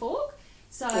knife and fork,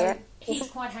 so he's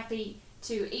quite happy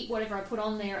to eat whatever I put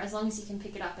on there as long as he can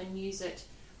pick it up and use it,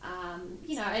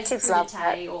 you know, as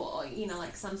crudité or, you know,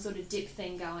 like some sort of dip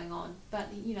thing going on. But,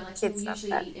 you know, like he'll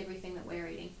usually eat everything that we're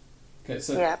eating. Okay,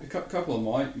 so a couple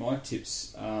of my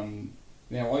tips.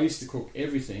 Now, I used to cook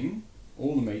everything,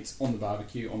 all the meats, on the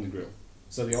barbecue, on the grill.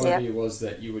 So the idea was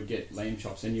that you would get lamb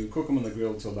chops and you would cook them on the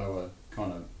grill till they were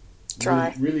kind of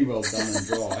dry, really well done and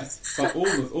dry. But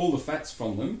all the fats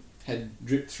from them had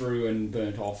dripped through and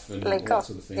burnt off and all that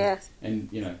sort of thing, and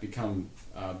you know, become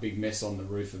a big mess on the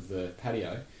roof of the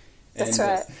patio. That's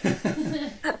right.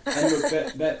 And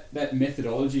look, that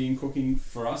methodology in cooking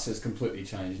for us has completely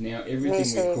changed. Now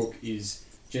everything we cook is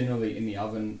generally in the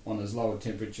oven on as low a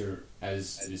temperature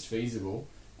as is feasible,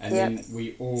 and then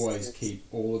we always keep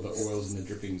all of the oils and the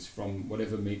drippings from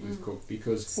whatever meat we've cooked,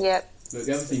 because the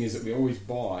other thing is that we always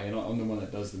buy, and I'm the one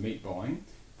that does the meat buying,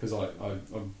 because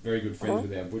I'm very good friends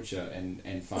with our butcher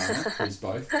and farmer, he's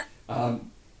both,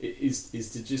 is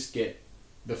to just get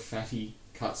the fatty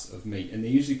cuts of meat, and they're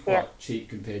usually quite cheap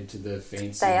compared to the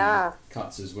fancy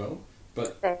cuts as well.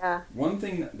 But one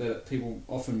thing that people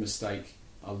often mistake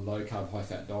a low carb, high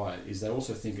fat diet is they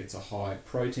also think it's a high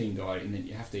protein diet, and that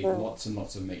you have to eat lots and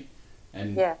lots of meat.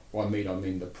 And by meat I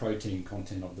mean the protein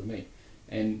content of the meat.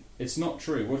 And it's not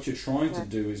true. What you're trying to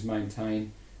do is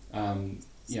maintain,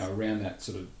 you know, around that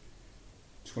sort of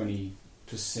 20%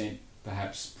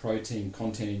 perhaps protein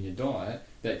content in your diet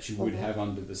that you would have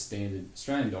under the standard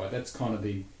Australian diet. That's kind of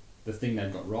the thing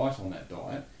they've got right on that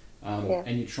diet.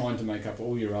 And you're trying to make up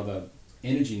all your other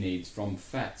energy needs from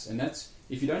fats. And that's,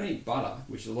 if you don't eat butter,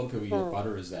 which a lot of people use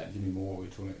butter as that, give me more what we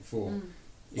were talking about before.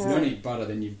 If you don't eat butter,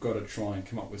 then you've got to try and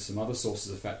come up with some other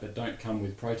sources of fat that don't come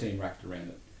with protein wrapped around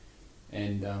it.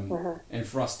 And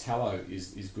for us, tallow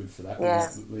is good for that.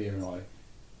 Because Leah and I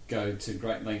go to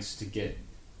great lengths to get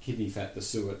kidney fat, the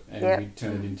suet, and we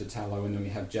turn it into tallow, and then we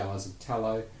have jars of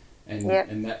tallow,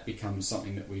 and that becomes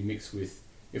something that we mix with.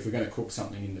 If we're going to cook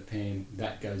something in the pan,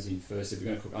 that goes in first. If we're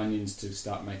going to cook onions to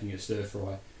start making a stir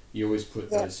fry, you always put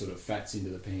those sort of fats into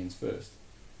the pans first.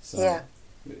 So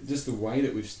just the way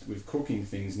that we've cooking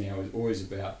things now is always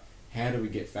about how do we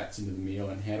get fats into the meal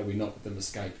and how do we not let them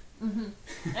escape. And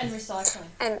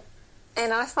recycling.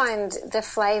 And I find the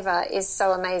flavour is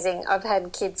so amazing. I've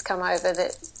had kids come over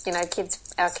that, you know,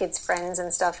 our kids' friends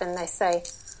and stuff, and they say,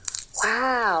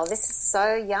 wow, this is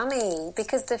so yummy,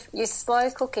 because you're slow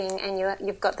cooking and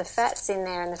you've got the fats in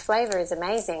there and the flavour is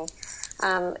amazing.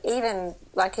 Even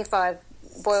like if I've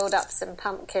boiled up some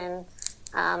pumpkin,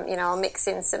 you know, I'll mix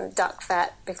in some duck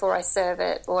fat before I serve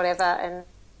it or whatever, and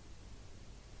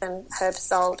and herb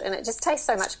salt, and it just tastes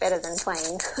so much better than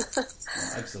plain.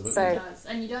 Absolutely. So, It does.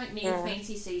 And you don't need yeah.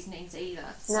 fancy seasonings either.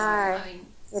 So, No, I mean,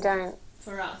 you don't.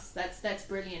 for us, that's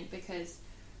brilliant because,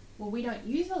 well, we don't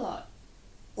use a lot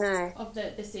No. of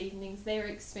the seasonings. They're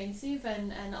expensive,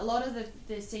 and a lot of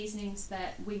the seasonings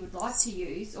that we would like to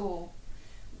use or,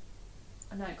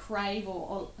 I don't know, crave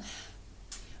or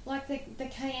like the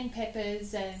cayenne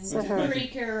peppers and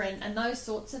paprika and those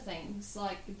sorts of things,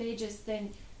 like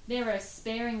they're a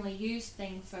sparingly used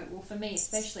thing for me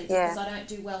especially, because I don't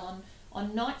do well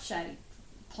on nightshade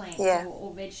plants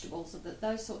or vegetables or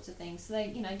those sorts of things. So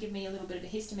they give me a little bit of a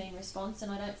histamine response,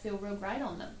 and I don't feel real great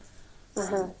on them.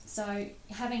 So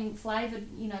having flavoured,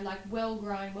 like well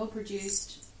grown, well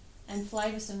produced, and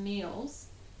flavoursome meals.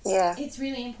 Yeah. It's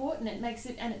really important. It makes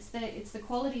it, and it's the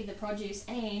quality of the produce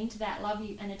and that love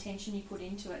and attention you put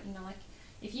into it. Like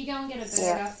if you go and get a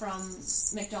burger from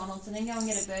McDonald's and then go and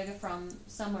get a burger from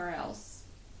somewhere else,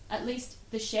 at least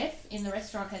the chef in the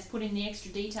restaurant has put in the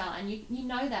extra detail, and you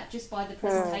know that just by the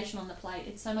presentation on the plate.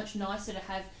 It's so much nicer to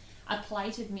have a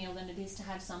plated meal than it is to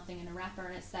have something in a wrapper,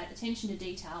 and it's that attention to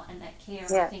detail and that care.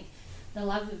 And I think the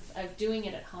love of doing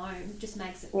it at home just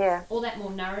makes it all that more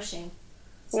nourishing.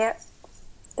 Yep.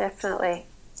 Definitely.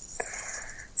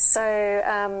 So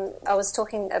I was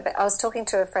talking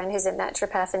to a friend who's a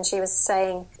naturopath, and she was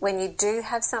saying when you do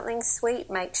have something sweet,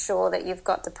 make sure that you've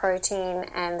got the protein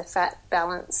and the fat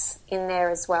balance in there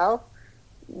as well.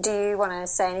 Do you want to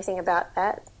say anything about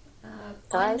that,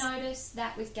 guys? I noticed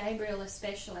that with Gabriel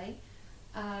especially.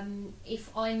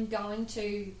 If I'm going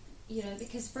to,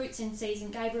 because fruit's in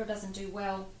season, Gabriel doesn't do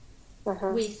well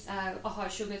with a high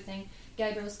sugar thing.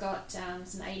 Gabriel's got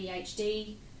some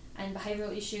ADHD and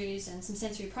behavioural issues and some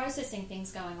sensory processing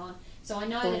things going on. So I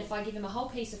know that if I give him a whole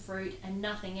piece of fruit and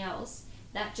nothing else,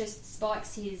 that just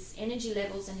spikes his energy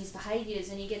levels and his behaviours,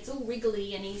 and he gets all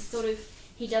wriggly, and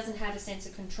he doesn't have a sense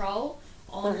of control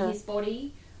on his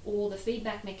body or the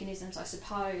feedback mechanisms, I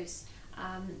suppose.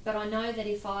 But I know that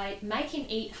if I make him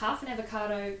eat half an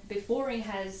avocado before he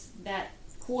has that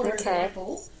quarter of an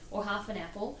apple or half an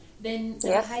apple, then the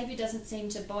behaviour doesn't seem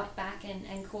to bite back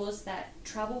and cause that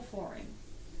trouble for him.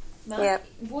 Mark,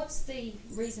 what's the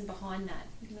reason behind that?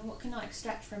 What can I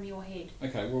extract from your head?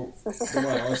 Okay, well, the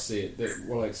way I see it,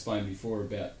 what I explained before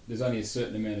about there's only a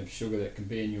certain amount of sugar that can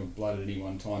be in your blood at any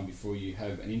one time before you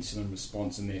have an insulin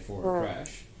response and therefore a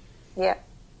crash. Yeah.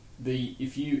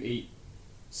 If you eat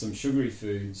some sugary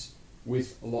foods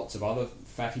with lots of other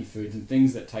fatty foods and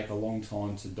things that take a long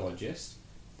time to digest,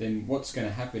 then what's going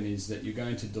to happen is that you're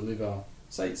going to deliver,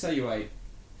 say you ate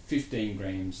 15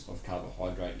 grams of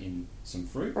carbohydrate in some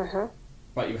fruit,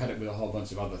 but you had it with a whole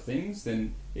bunch of other things,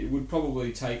 then it would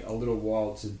probably take a little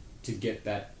while to get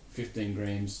that 15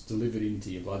 grams delivered into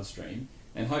your bloodstream,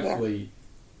 and hopefully...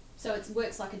 So it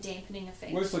works like a dampening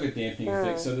effect. Works like a dampening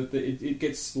effect, so that it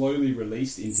gets slowly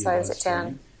released into your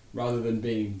bloodstream, rather than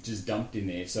being just dumped in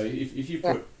there. So if you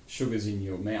put sugars in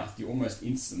your mouth, you almost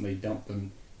instantly dump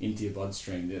them into your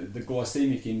bloodstream. The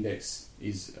glycemic index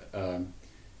is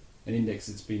an index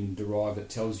that's been derived that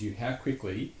tells you how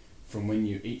quickly from when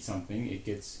you eat something it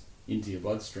gets into your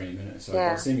bloodstream. And so a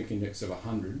glycemic index of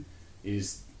 100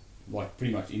 is like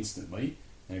pretty much instantly,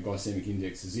 and a glycemic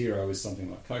index of 0 is something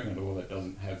like coconut oil that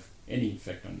doesn't have any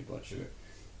effect on your blood sugar.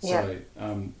 So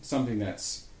something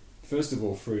that's, first of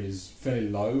all, fruit is fairly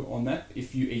low on that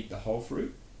if you eat the whole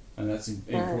fruit. And that's an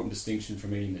important distinction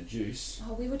from eating the juice.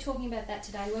 Oh, we were talking about that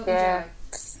today, weren't we, Joe?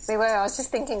 We were. I was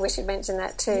just thinking we should mention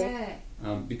that too.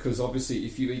 Yeah. Because obviously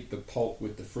if you eat the pulp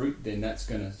with the fruit, then that's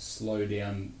going to slow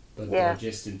down the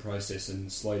digestion process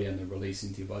and slow down the release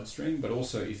into your bloodstream. But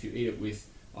also if you eat it with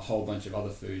a whole bunch of other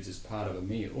foods as part of a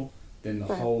meal, then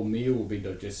the whole meal will be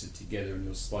digested together and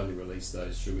you'll slowly release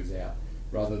those sugars out,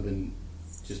 rather than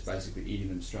just basically eating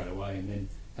them straight away and then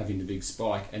having the big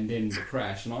spike and then the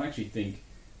crash. And I actually think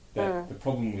that the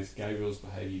problem with Gabriel's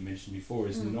behaviour you mentioned before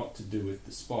is not to do with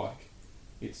the spike,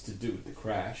 it's to do with the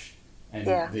crash and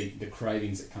the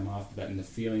cravings that come after that and the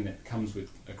feeling that comes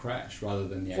with a crash, rather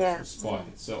than the actual spike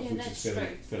itself, which is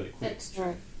fairly quick. That's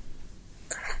true.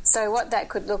 So what that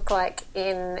could look like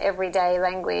in everyday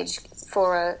language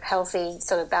for a healthy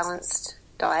sort of balanced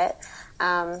diet,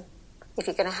 if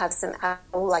you're going to have some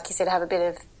apple, like you said, have a bit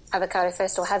of avocado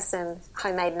first, or have some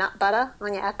homemade nut butter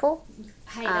on your apple.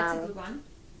 Hey, that's a good one.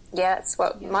 Yeah, it's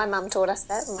what my mum taught us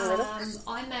that when we were little.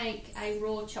 I make a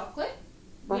raw chocolate,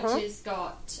 which has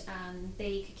got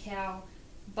the cacao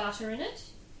butter in it.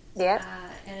 Yeah.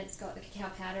 And it's got the cacao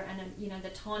powder and the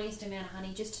tiniest amount of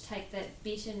honey, just to take that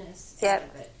bitterness out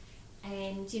of it.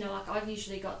 And like I've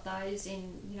usually got those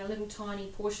in little tiny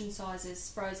portion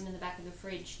sizes frozen in the back of the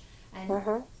fridge,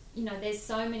 and there's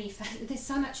so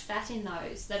much fat in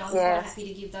those that I'm quite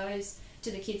happy to give those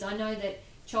to the kids. I know that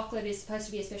chocolate is supposed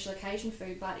to be a special occasion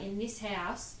food, but in this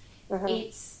house,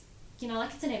 it's,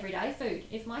 it's an everyday food.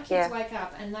 If my kids wake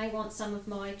up and they want some of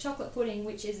my chocolate pudding,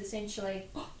 which is essentially,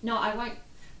 no, I won't.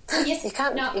 Yes, you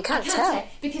can't tell. Say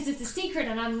because it's a secret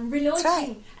and I'm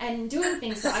relaunching and doing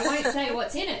things, so I won't say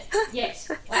what's in it yet.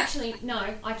 Well, actually,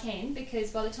 no, I can,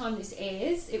 because by the time this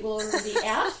airs, it will already be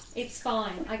out. It's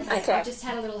fine. Okay. I just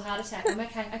had a little heart attack. I'm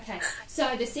okay. Okay.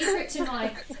 So the secret to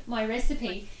my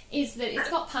recipe is that it's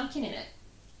got pumpkin in it.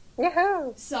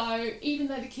 Yahoo! So even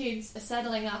though the kids are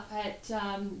saddling up at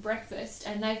breakfast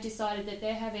and they've decided that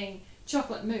they're having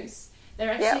chocolate mousse,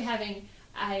 they're actually having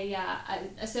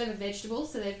a serve of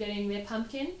vegetables, so they're getting their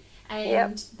pumpkin,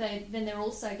 and then they're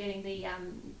also getting the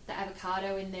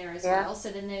avocado in there as well.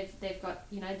 So then they've got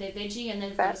their veggie, and then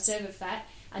they've got a serve of fat,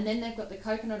 and then they've got the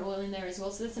coconut oil in there as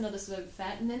well. So that's another serve of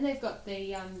fat, and then they've got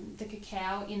the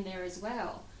cacao in there as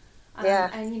well.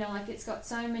 And it's got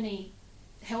so many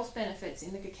health benefits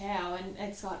in the cacao, and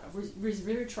it's got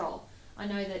resveratrol. I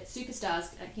know that superstars,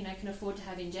 can afford to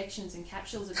have injections and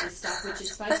capsules of this stuff, which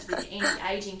is supposed to be the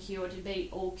anti-aging cure to beat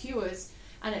all cures,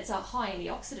 and it's a high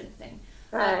antioxidant thing.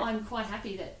 Right. I'm quite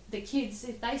happy that the kids,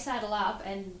 if they saddle up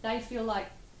and they feel like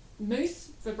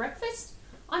mousse for breakfast,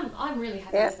 I'm really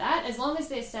happy with that. As long as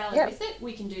there's salad with it,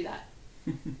 we can do that.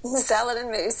 Salad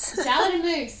and mousse. Salad and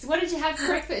mousse. What did you have for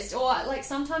breakfast? Or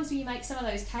sometimes when you make some of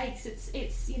those cakes,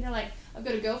 it's I've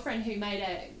got a girlfriend who made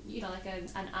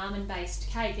an almond-based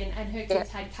cake, and her kids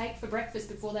had cake for breakfast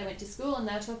before they went to school, and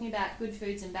they were talking about good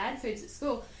foods and bad foods at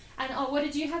school. And, what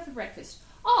did you have for breakfast?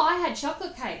 Oh, I had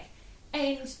chocolate cake.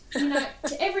 And,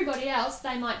 to everybody else,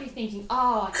 they might be thinking,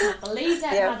 oh, I can't believe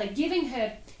that mother giving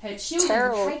her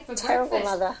children cake for breakfast.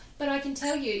 Mother. But I can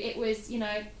tell you, it was,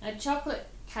 a chocolate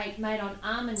cake made on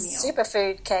almond meal.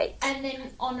 Superfood cake. And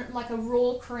then on a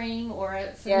raw cream or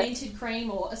a fermented cream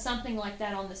or something like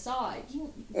that on the side.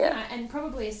 And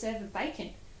probably a serve of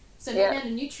bacon. So the amount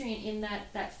of nutrient in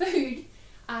that food,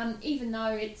 even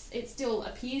though it still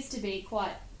appears to be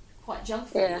quite junk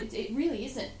food, it really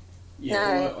isn't. Yeah,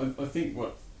 no. Well, I think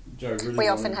what Joe really we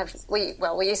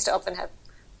used to often have...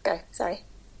 Go, sorry.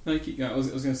 No, keep going. I was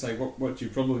going to say, what you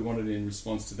probably wanted in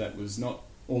response to that was not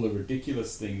all the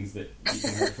ridiculous things that you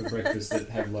can have for breakfast that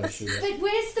have low sugar. But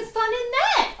where's the fun in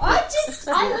that?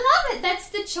 I love it. That's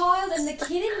the child and the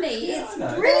kid in me. It's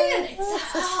brilliant.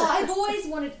 I've always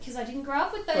wanted, because I didn't grow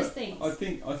up with those things. I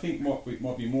think what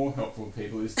might be more helpful to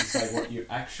people is to say what you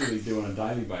actually do on a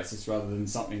daily basis rather than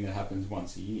something that happens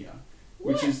once a year.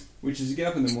 Which is you get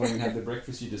up in the morning and have the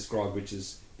breakfast you described, which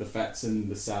is the fats and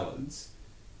the salads.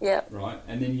 Yeah. Right?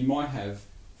 And then you might have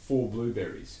 4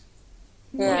 blueberries.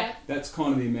 Yeah. That's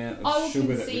kind of the amount of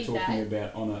sugar that we're talking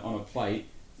about on a plate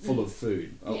full of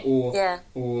food.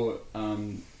 Or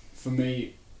for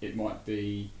me, it might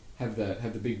be have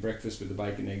the big breakfast with the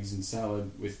bacon, eggs and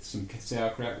salad with some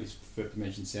sauerkraut. We forgot to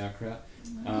mention sauerkraut.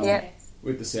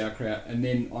 With the sauerkraut, and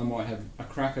then I might have a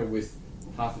cracker with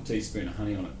half a teaspoon of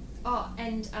honey on it. Oh,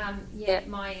 and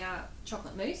my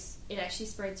chocolate mousse, it actually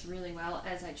spreads really well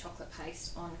as a chocolate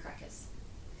paste on crackers.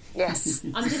 Yes.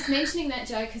 I'm just mentioning that,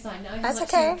 Joe, because I know how That's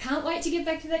much okay. you can't wait to get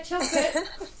back to that chocolate.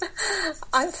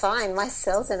 I'm fine. My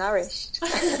cells are nourished.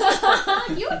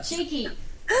 You're cheeky.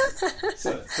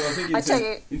 So I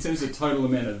think in terms of total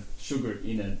amount of sugar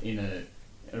in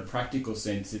a practical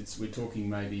sense, we're talking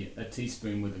maybe a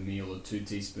teaspoon with a meal or 2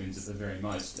 teaspoons at the very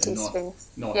most, and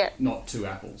not 2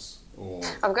 apples. Or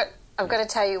I've got to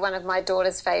tell you one of my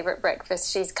daughter's favourite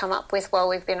breakfasts she's come up with while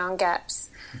we've been on Gaps.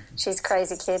 She's a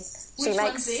crazy kid. Which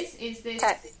one's this? Is this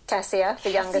Cassia,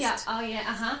 the youngest? Oh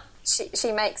yeah,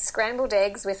 She makes scrambled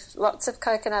eggs with lots of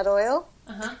coconut oil,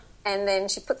 and then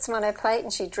she puts them on her plate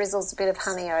and she drizzles a bit of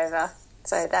honey over.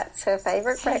 So that's her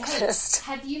favourite breakfast.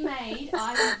 Have you made?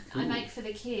 I make for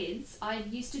the kids. I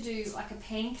used to do like a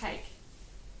pancake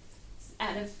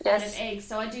out of eggs.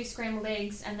 So I do scrambled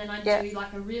eggs, and then I do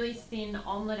like a really thin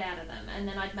omelette out of them, and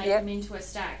then I'd make them into a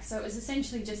stack. So it was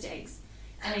essentially just eggs.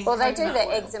 Well, they do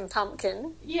the eggs and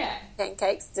pumpkin. Yeah.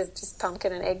 Pancakes, just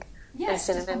pumpkin and egg. Yeah, and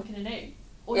cinnamon. Just pumpkin and egg.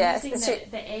 Or using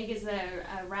the egg as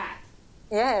a wrap.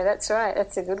 Yeah, that's right.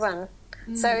 That's a good one.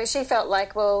 Mm. So she felt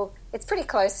like, well, it's pretty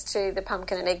close to the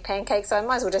pumpkin and egg pancake, so I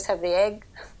might as well just have the egg.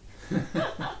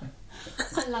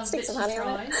 I love that she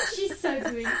tried. She's so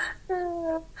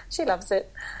good. She loves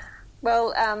it.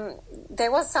 Well,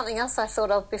 there was something else I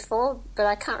thought of before, but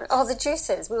I can't... Oh, the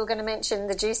juices. We were going to mention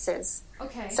the juices.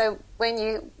 Okay. So when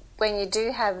you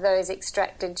do have those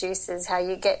extracted juices, how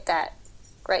you get that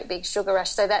great big sugar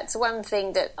rush. So that's one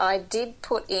thing that I did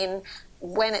put in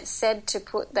when it said to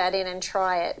put that in and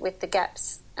try it with the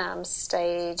Gaps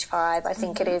stage 5, I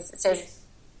think it is. It says, yes.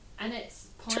 And it's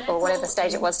pineapple or whatever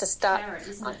stage it was to start. carrot,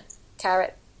 isn't it?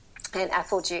 Carrot and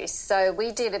apple juice. So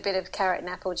we did a bit of carrot and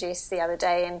apple juice the other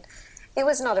day, and it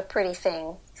was not a pretty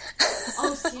thing.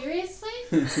 Oh, seriously?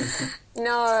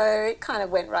 No, it kind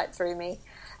of went right through me.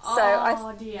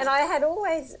 So dear. And I had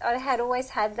always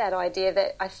had that idea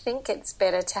that I think it's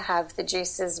better to have the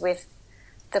juices with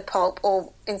the pulp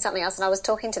or in something else. And I was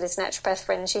talking to this naturopath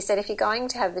friend, and she said if you're going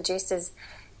to have the juices,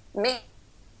 mix,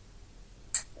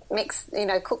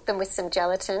 cook them with some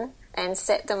gelatin and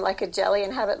set them like a jelly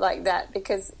and have it like that,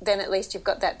 because then at least you've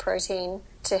got that protein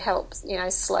to help,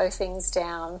 slow things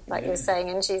down, like you were saying,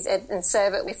 and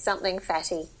serve it with something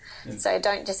fatty. So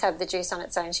don't just have the juice on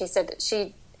its own. She said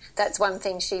that that's one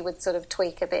thing she would sort of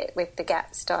tweak a bit with the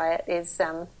GAPS diet is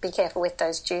be careful with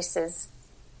those juices.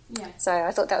 Yeah. So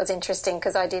I thought that was interesting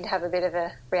because I did have a bit of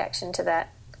a reaction to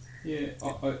that. Yeah,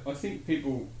 I think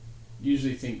people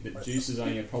usually think that juice is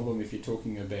only a problem if you're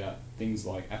talking about things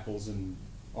like apples and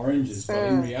oranges, but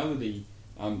in reality,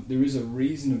 there is a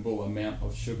reasonable amount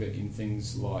of sugar in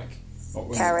things like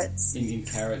carrots. In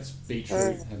carrots,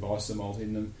 beetroot have isomalt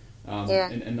in them,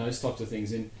 and those types of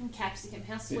things. And capsicum,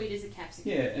 how sweet is a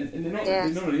capsicum? Yeah, and they're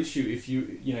not an issue if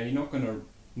you're not going to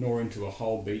gnaw into a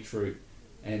whole beetroot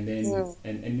and then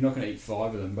and you're not going to eat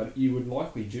 5 of them, but you would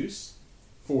likely juice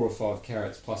 4 or 5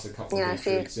 carrots plus a couple of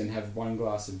beetroots and have 1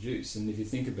 glass of juice. And if you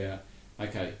think about,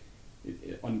 okay,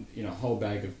 on a whole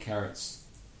bag of carrots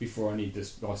before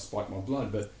I spike my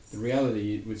blood, but the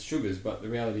reality with sugars, the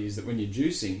reality is that when you're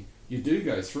juicing, you do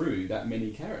go through that many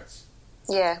carrots.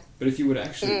 Yeah. But if you were to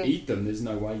actually eat them, there's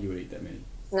no way you would eat that many.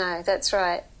 No, that's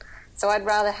right. So I'd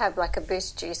rather have like a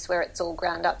boost juice where it's all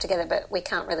ground up together, but we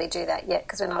can't really do that yet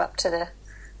because we're not up to the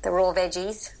raw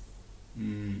veggies.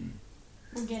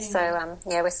 So,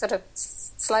 we're sort of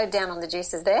slowed down on the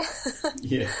juices there.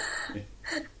 Yeah.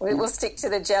 We'll stick to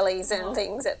the jellies and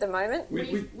things at the moment.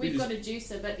 We've got a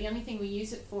juicer, but the only thing we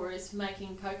use it for is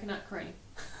making coconut cream.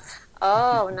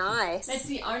 Oh, nice. That's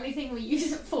the only thing we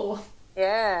use it for.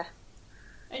 Yeah.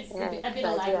 It's a bit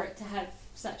elaborate to have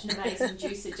such an amazing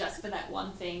juicer just for that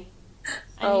one thing.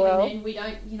 And then we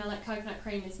don't, like coconut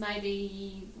cream is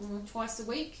maybe twice a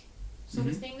week sort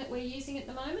of thing that we're using at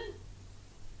the moment.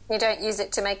 You don't use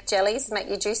it to make jellies, make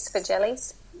your juice for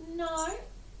jellies? No.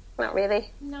 Not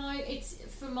really? No, it's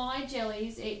for my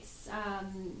jellies, it's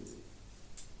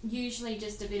usually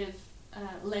just a bit of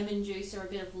lemon juice or a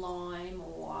bit of lime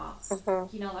or,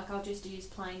 like I'll just use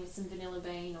plain with some vanilla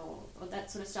bean or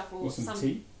that sort of stuff. Or some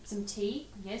tea? Some tea,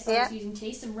 yes, I was using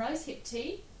tea, some rosehip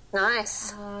tea.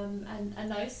 Nice.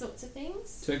 And those sorts of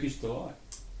things. Turkish delight.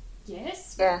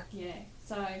 Yes. Yeah. Yeah.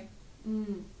 So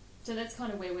that's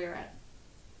kind of where we're at.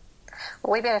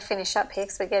 Well, we better finish up here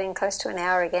because we're getting close to an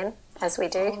hour again, as we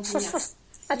do. Oh, yeah.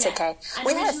 That's okay. And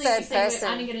we had a third we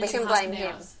person. We can blame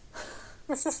him.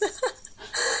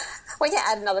 Well, yeah,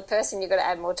 add another person. You've got to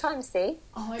add more time, see?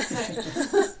 Oh, okay.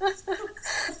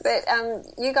 But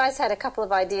you guys had a couple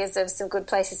of ideas of some good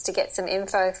places to get some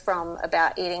info from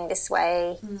about eating this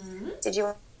way. Mm-hmm. Did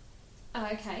you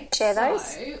share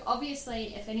those? So,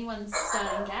 obviously, if anyone's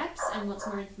starting GAPS and wants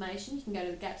more information, you can go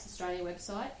to the GAPS Australia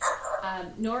website.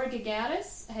 Nora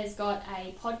Gagaudis has got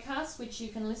a podcast which you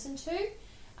can listen to.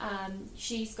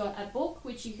 She's got a book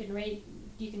which you can read,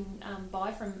 you can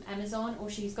buy from Amazon, or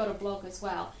she's got a blog as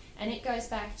well. And it goes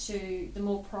back to the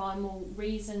more primal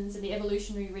reasons and the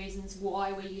evolutionary reasons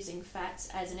why we're using fats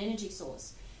as an energy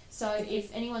source. So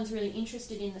if anyone's really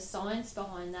interested in the science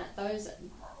behind that,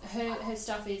 her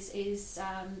stuff is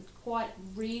quite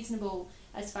reasonable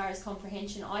as far as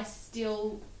comprehension. I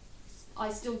still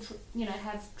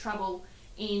have trouble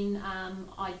in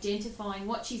identifying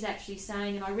what she's actually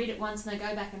saying, and I read it once and I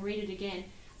go back and read it again,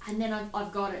 and then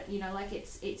I've got it.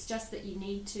 It's just that you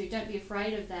need to, don't be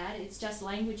afraid of that. It's just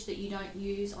language that you don't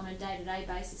use on a day-to-day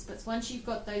basis. But once you've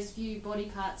got those few body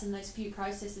parts and those few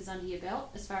processes under your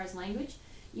belt, as far as language,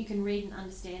 you can read and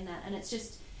understand that, and it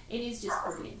is just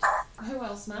brilliant. Who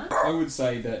else, Mark? I would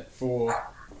say that for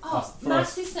Mark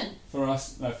Sisson. For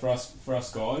us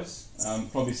guys,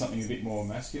 probably something a bit more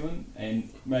masculine, and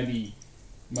maybe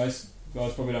most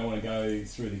guys probably don't want to go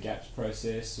through the GAPS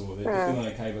process, or they're feeling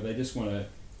okay, but they just want to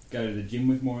go to the gym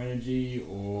with more energy,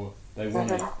 or they want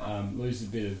to lose a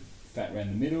bit of fat around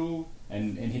the middle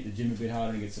and hit the gym a bit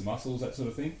harder and get some muscles, that sort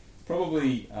of thing.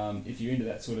 Probably, if you're into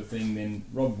that sort of thing, then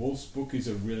Rob Wolf's book is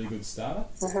a really good starter.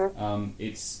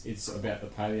 It's about the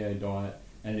paleo diet,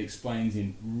 and it explains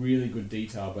in really good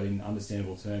detail, but in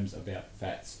understandable terms, about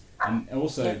fats. And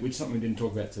also, which something we didn't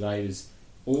talk about today, is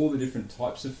all the different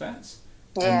types of fats.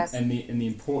 Yeah. And the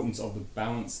importance of the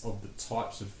balance of the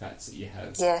types of fats that you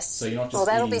have. Yes. So you're not just well,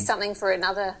 that'll eating... be something for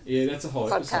another that's a whole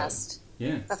podcast. episode.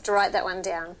 Yeah. I have to write that one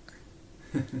down.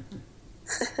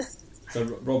 So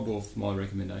Rob Wolf, my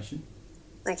recommendation.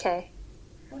 Okay.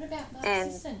 What about Mark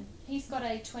Sisson? He's got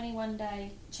a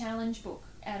 21-day challenge book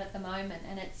out at the moment,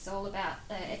 and it's all about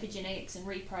epigenetics and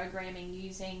reprogramming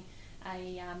using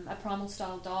a primal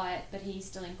style diet, but he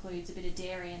still includes a bit of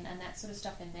dairy and that sort of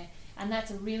stuff in there. And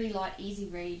that's a really light, easy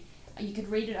read. You could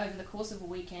read it over the course of a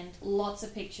weekend. Lots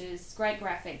of pictures, great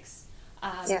graphics.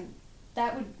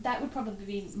 That would probably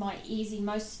be my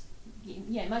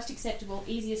most acceptable,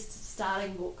 easiest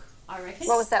starting book, I reckon.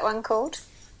 What was that one called?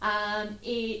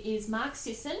 It is Mark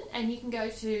Sisson, and you can go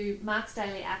to Mark's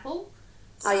Daily Apple.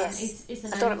 Oh, yes. It's the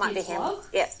name I thought it of might be his him. blog.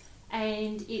 Yeah.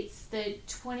 And it's the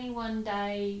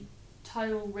 21-day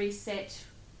total reset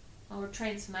or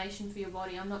transformation for your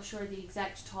body. I'm not sure of the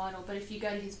exact title, but if you go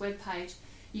to his webpage,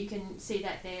 you can see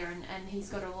that there, and he's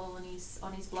got it all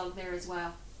on his blog there as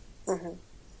well. Mm-hmm.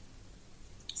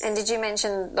 And did you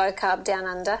mention Low Carb Down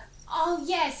Under? Oh,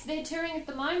 yes, they're touring at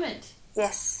the moment.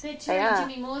 Yes, they're touring. They are.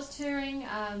 Jimmy Moore's touring.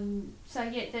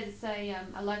 There's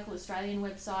a local Australian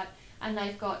website, and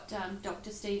they've got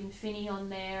Dr. Stephen Finney on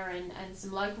there, and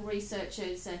some local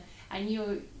researchers, and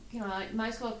you're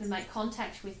most welcome to make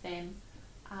contact with them,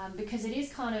 because it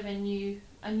is kind of a new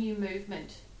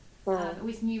movement.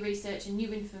 With new research and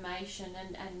new information,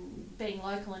 and being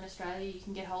local in Australia, you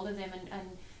can get hold of them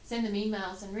and send them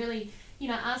emails and really,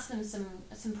 ask them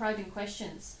some probing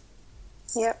questions.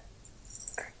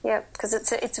 Yep, because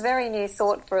it's a very new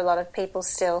thought for a lot of people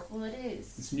still. Well, it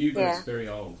is. It's new, but it's very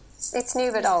old. It's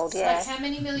new but old, yeah. Like how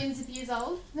many millions of years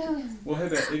old? Well, how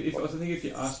about if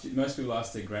you asked, most people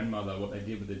asked their grandmother what they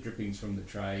did with the drippings from the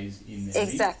trays in their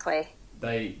exactly.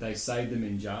 Meat. They saved them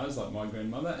in jars, like my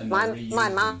grandmother, and my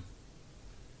reused mum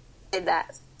did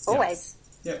that always.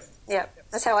 Yep.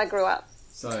 That's how I grew up.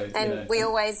 So we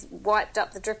always wiped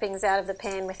up the drippings out of the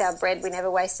pan with our bread. We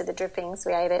never wasted the drippings.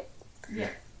 We ate it. Yeah.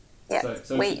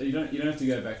 So you don't have to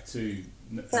go back to you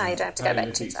don't have to go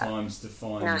back to times to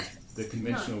find the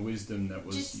conventional wisdom that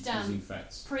was just, using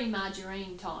fats.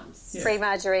 Pre-margarine times. Yeah.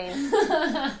 Pre-margarine.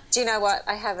 Do you know what?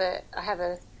 I have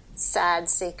a sad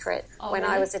secret. When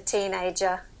I was a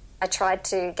teenager, I tried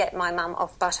to get my mum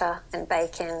off butter and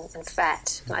bacon and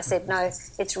fat, and I said, no,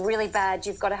 it's really bad.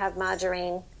 You've got to have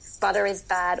margarine. Butter is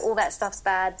bad. All that stuff's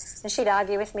bad. And she'd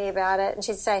argue with me about it, and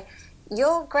she'd say,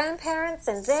 your grandparents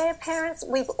and their parents,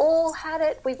 we've all had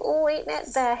it, we've all eaten it,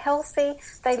 they're healthy,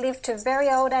 they live to very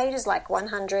old ages, like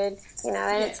 100,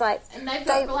 and it's like... And they've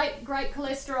got great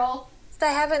cholesterol.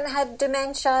 They haven't had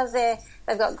dementia,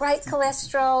 they've got great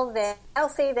cholesterol, they're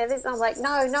healthy, they're this... And I'm like,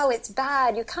 no, it's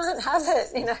bad, you can't have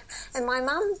it, And my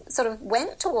mum sort of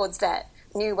went towards that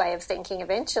new way of thinking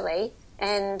eventually,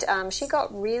 and she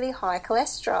got really high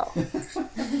cholesterol.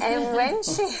 And when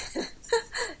she...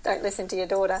 Don't listen to your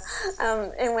daughter.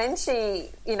 And when she,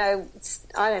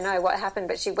 I don't know what happened,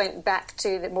 but she went back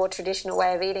to the more traditional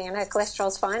way of eating, and her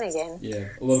cholesterol's fine again. Yeah,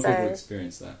 a lot of people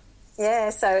experience that. Yeah,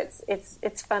 so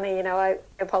it's funny. I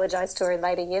apologised to her in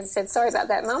later years. Said, sorry about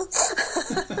that, Mum.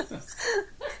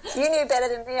 You knew better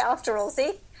than me, after all.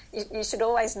 See, you should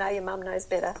always know your mum knows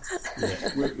better.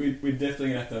 Yeah, we're definitely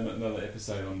going to have to have another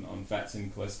episode on fats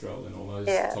and cholesterol and all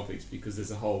those topics, because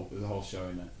there's a whole show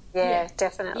in that. Yeah,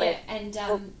 definitely. Yeah, and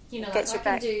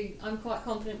I'm quite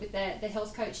confident with the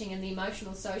health coaching and the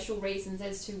emotional, social reasons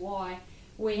as to why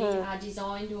we are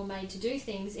designed or made to do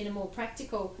things in a more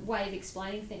practical way of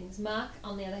explaining things. Mark,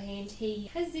 on the other hand,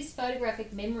 he has this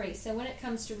photographic memory, so when it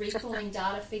comes to recalling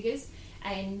data figures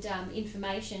and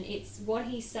information, it's what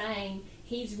he's saying,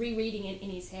 he's rereading it in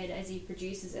his head as he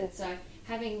produces it. So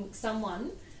having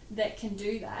someone that can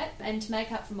do that, and to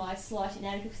make up for my slight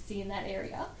inadequacy in that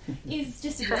area, is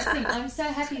just a blessing. I'm so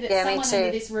happy that someone under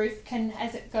this roof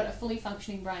has got a fully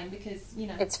functioning brain, because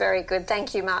it's very good.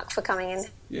 Thank you, Mark, for coming in.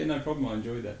 Yeah, no problem. I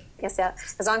enjoyed that. Yes,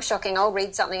 because I'm shocking. I'll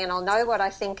read something and I'll know what I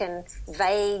think, and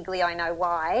vaguely I know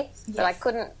why, but I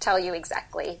couldn't tell you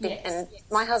exactly. Yes. And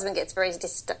my husband gets very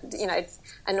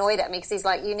annoyed at me, because he's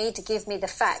like, you need to give me the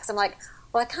facts. I'm like,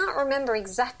 well, I can't remember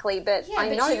exactly, but I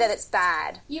know that it's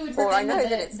bad. You would or I remember know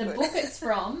that it's the good. book it's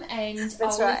from, and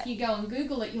if you go and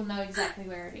Google it, you'll know exactly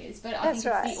where it is. But I think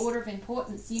it's the order of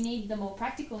importance. You need the more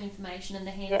practical information and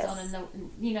the hands-on and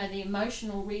the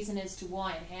emotional reason as to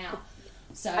why and how.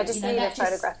 So I just need a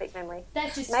photographic memory.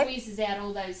 That just squeezes out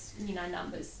all those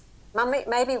numbers.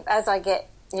 Maybe as I get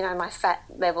my fat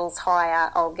level's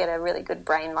higher, I'll get a really good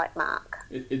brain like Mark.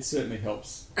 It certainly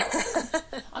helps.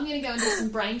 I'm going to go and do some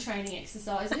brain training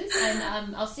exercises,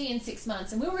 and I'll see you in 6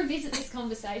 months, and we'll revisit this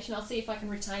conversation. I'll see if I can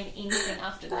retain anything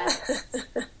after that.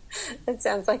 That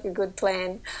sounds like a good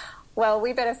plan. Well,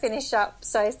 we better finish up.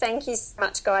 So thank you so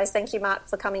much, guys. Thank you, Mark,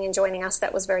 for coming and joining us.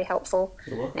 That was very helpful.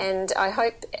 You're welcome. And I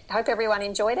hope everyone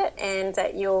enjoyed it and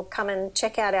that you'll come and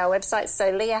check out our website.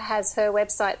 So Leah has her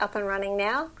website up and running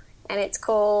now, and it's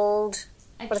called...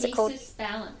 What is it called? AQJ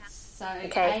Balance. So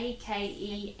okay.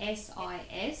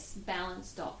 AKESIS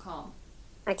balance.com.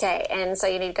 Okay, and so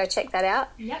you need to go check that out.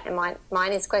 Yep. And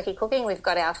mine is Quirky Cooking. We've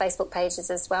got our Facebook pages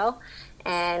as well.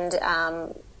 And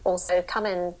also come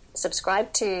and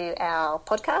subscribe to our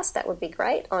podcast. That would be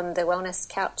great on the Wellness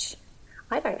Couch.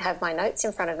 I don't have my notes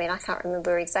in front of me and I can't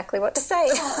remember exactly what to say.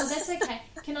 Oh, well, that's okay.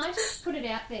 Can I just put it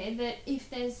out there that if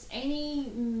there's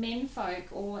any menfolk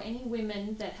or any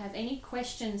women that have any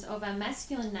questions of a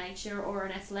masculine nature or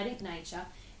an athletic nature,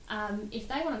 if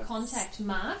they want to contact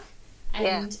Mark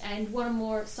and want a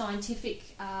more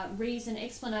scientific reason,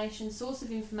 explanation, source of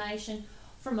information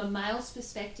from a male's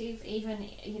perspective, even,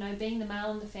 being the male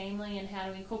in the family and how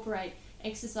to incorporate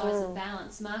exercise and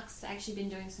balance. Mark's actually been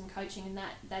doing some coaching in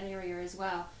that area as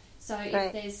well. So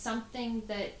if there's something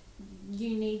that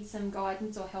you need some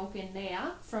guidance or help in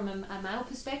there from a male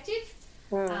perspective,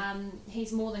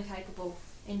 he's more than capable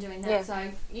in doing that. Yeah. So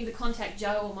either contact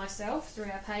Joe or myself through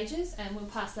our pages and we'll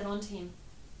pass that on to him.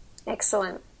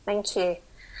 Excellent. Thank you.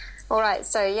 All right.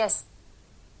 So, yes,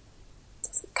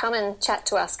 come and chat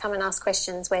to us. Come and ask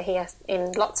questions. We're here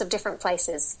in lots of different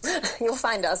places. You'll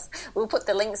find us. We'll put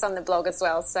the links on the blog as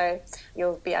well, so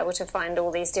you'll be able to find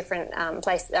all these different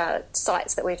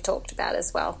sites that we've talked about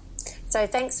as well. So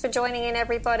thanks for joining in,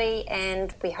 everybody,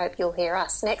 and we hope you'll hear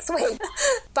us next week.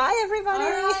 Bye, everybody.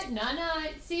 All right. No.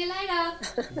 See you later.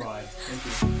 Bye.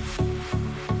 Thank you.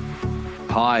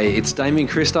 Hi, it's Damien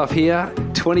Christoph here.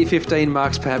 2015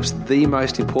 marks perhaps the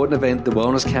most important event the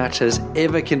Wellness Couch has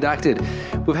ever conducted.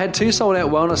 We've had 2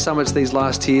 sold-out wellness summits these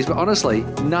last years, but honestly,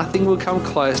 nothing will come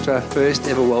close to our first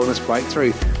ever wellness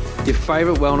breakthrough. Your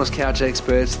favourite Wellness Couch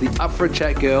experts, the Up for a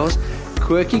Chat girls,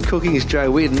 Quirky Cooking's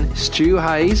Joe Whitten, Stu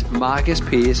Hayes, Marcus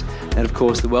Pearce, and of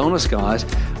course the Wellness guys,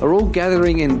 are all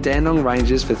gathering in Dandenong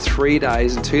Ranges for 3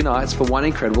 days and 2 nights for one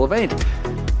incredible event.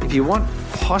 If you want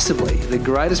possibly the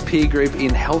greatest peer group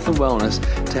in health and wellness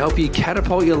to help you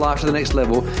catapult your life to the next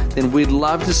level, then we'd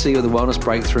love to see you at the Wellness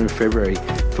Breakthrough in February.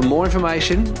 For more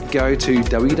information, go to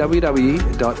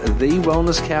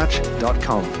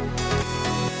www.thewellnesscouch.com.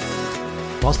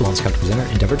 Whilst the Wellness Couch presenter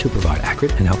endeavour to provide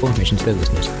accurate and helpful information to their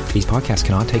listeners, these podcasts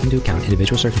cannot take into account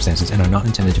individual circumstances and are not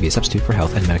intended to be a substitute for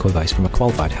health and medical advice from a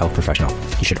qualified health professional.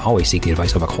 You should always seek the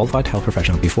advice of a qualified health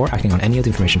professional before acting on any of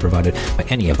the information provided by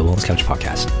any of the Wellness Couch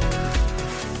podcasts.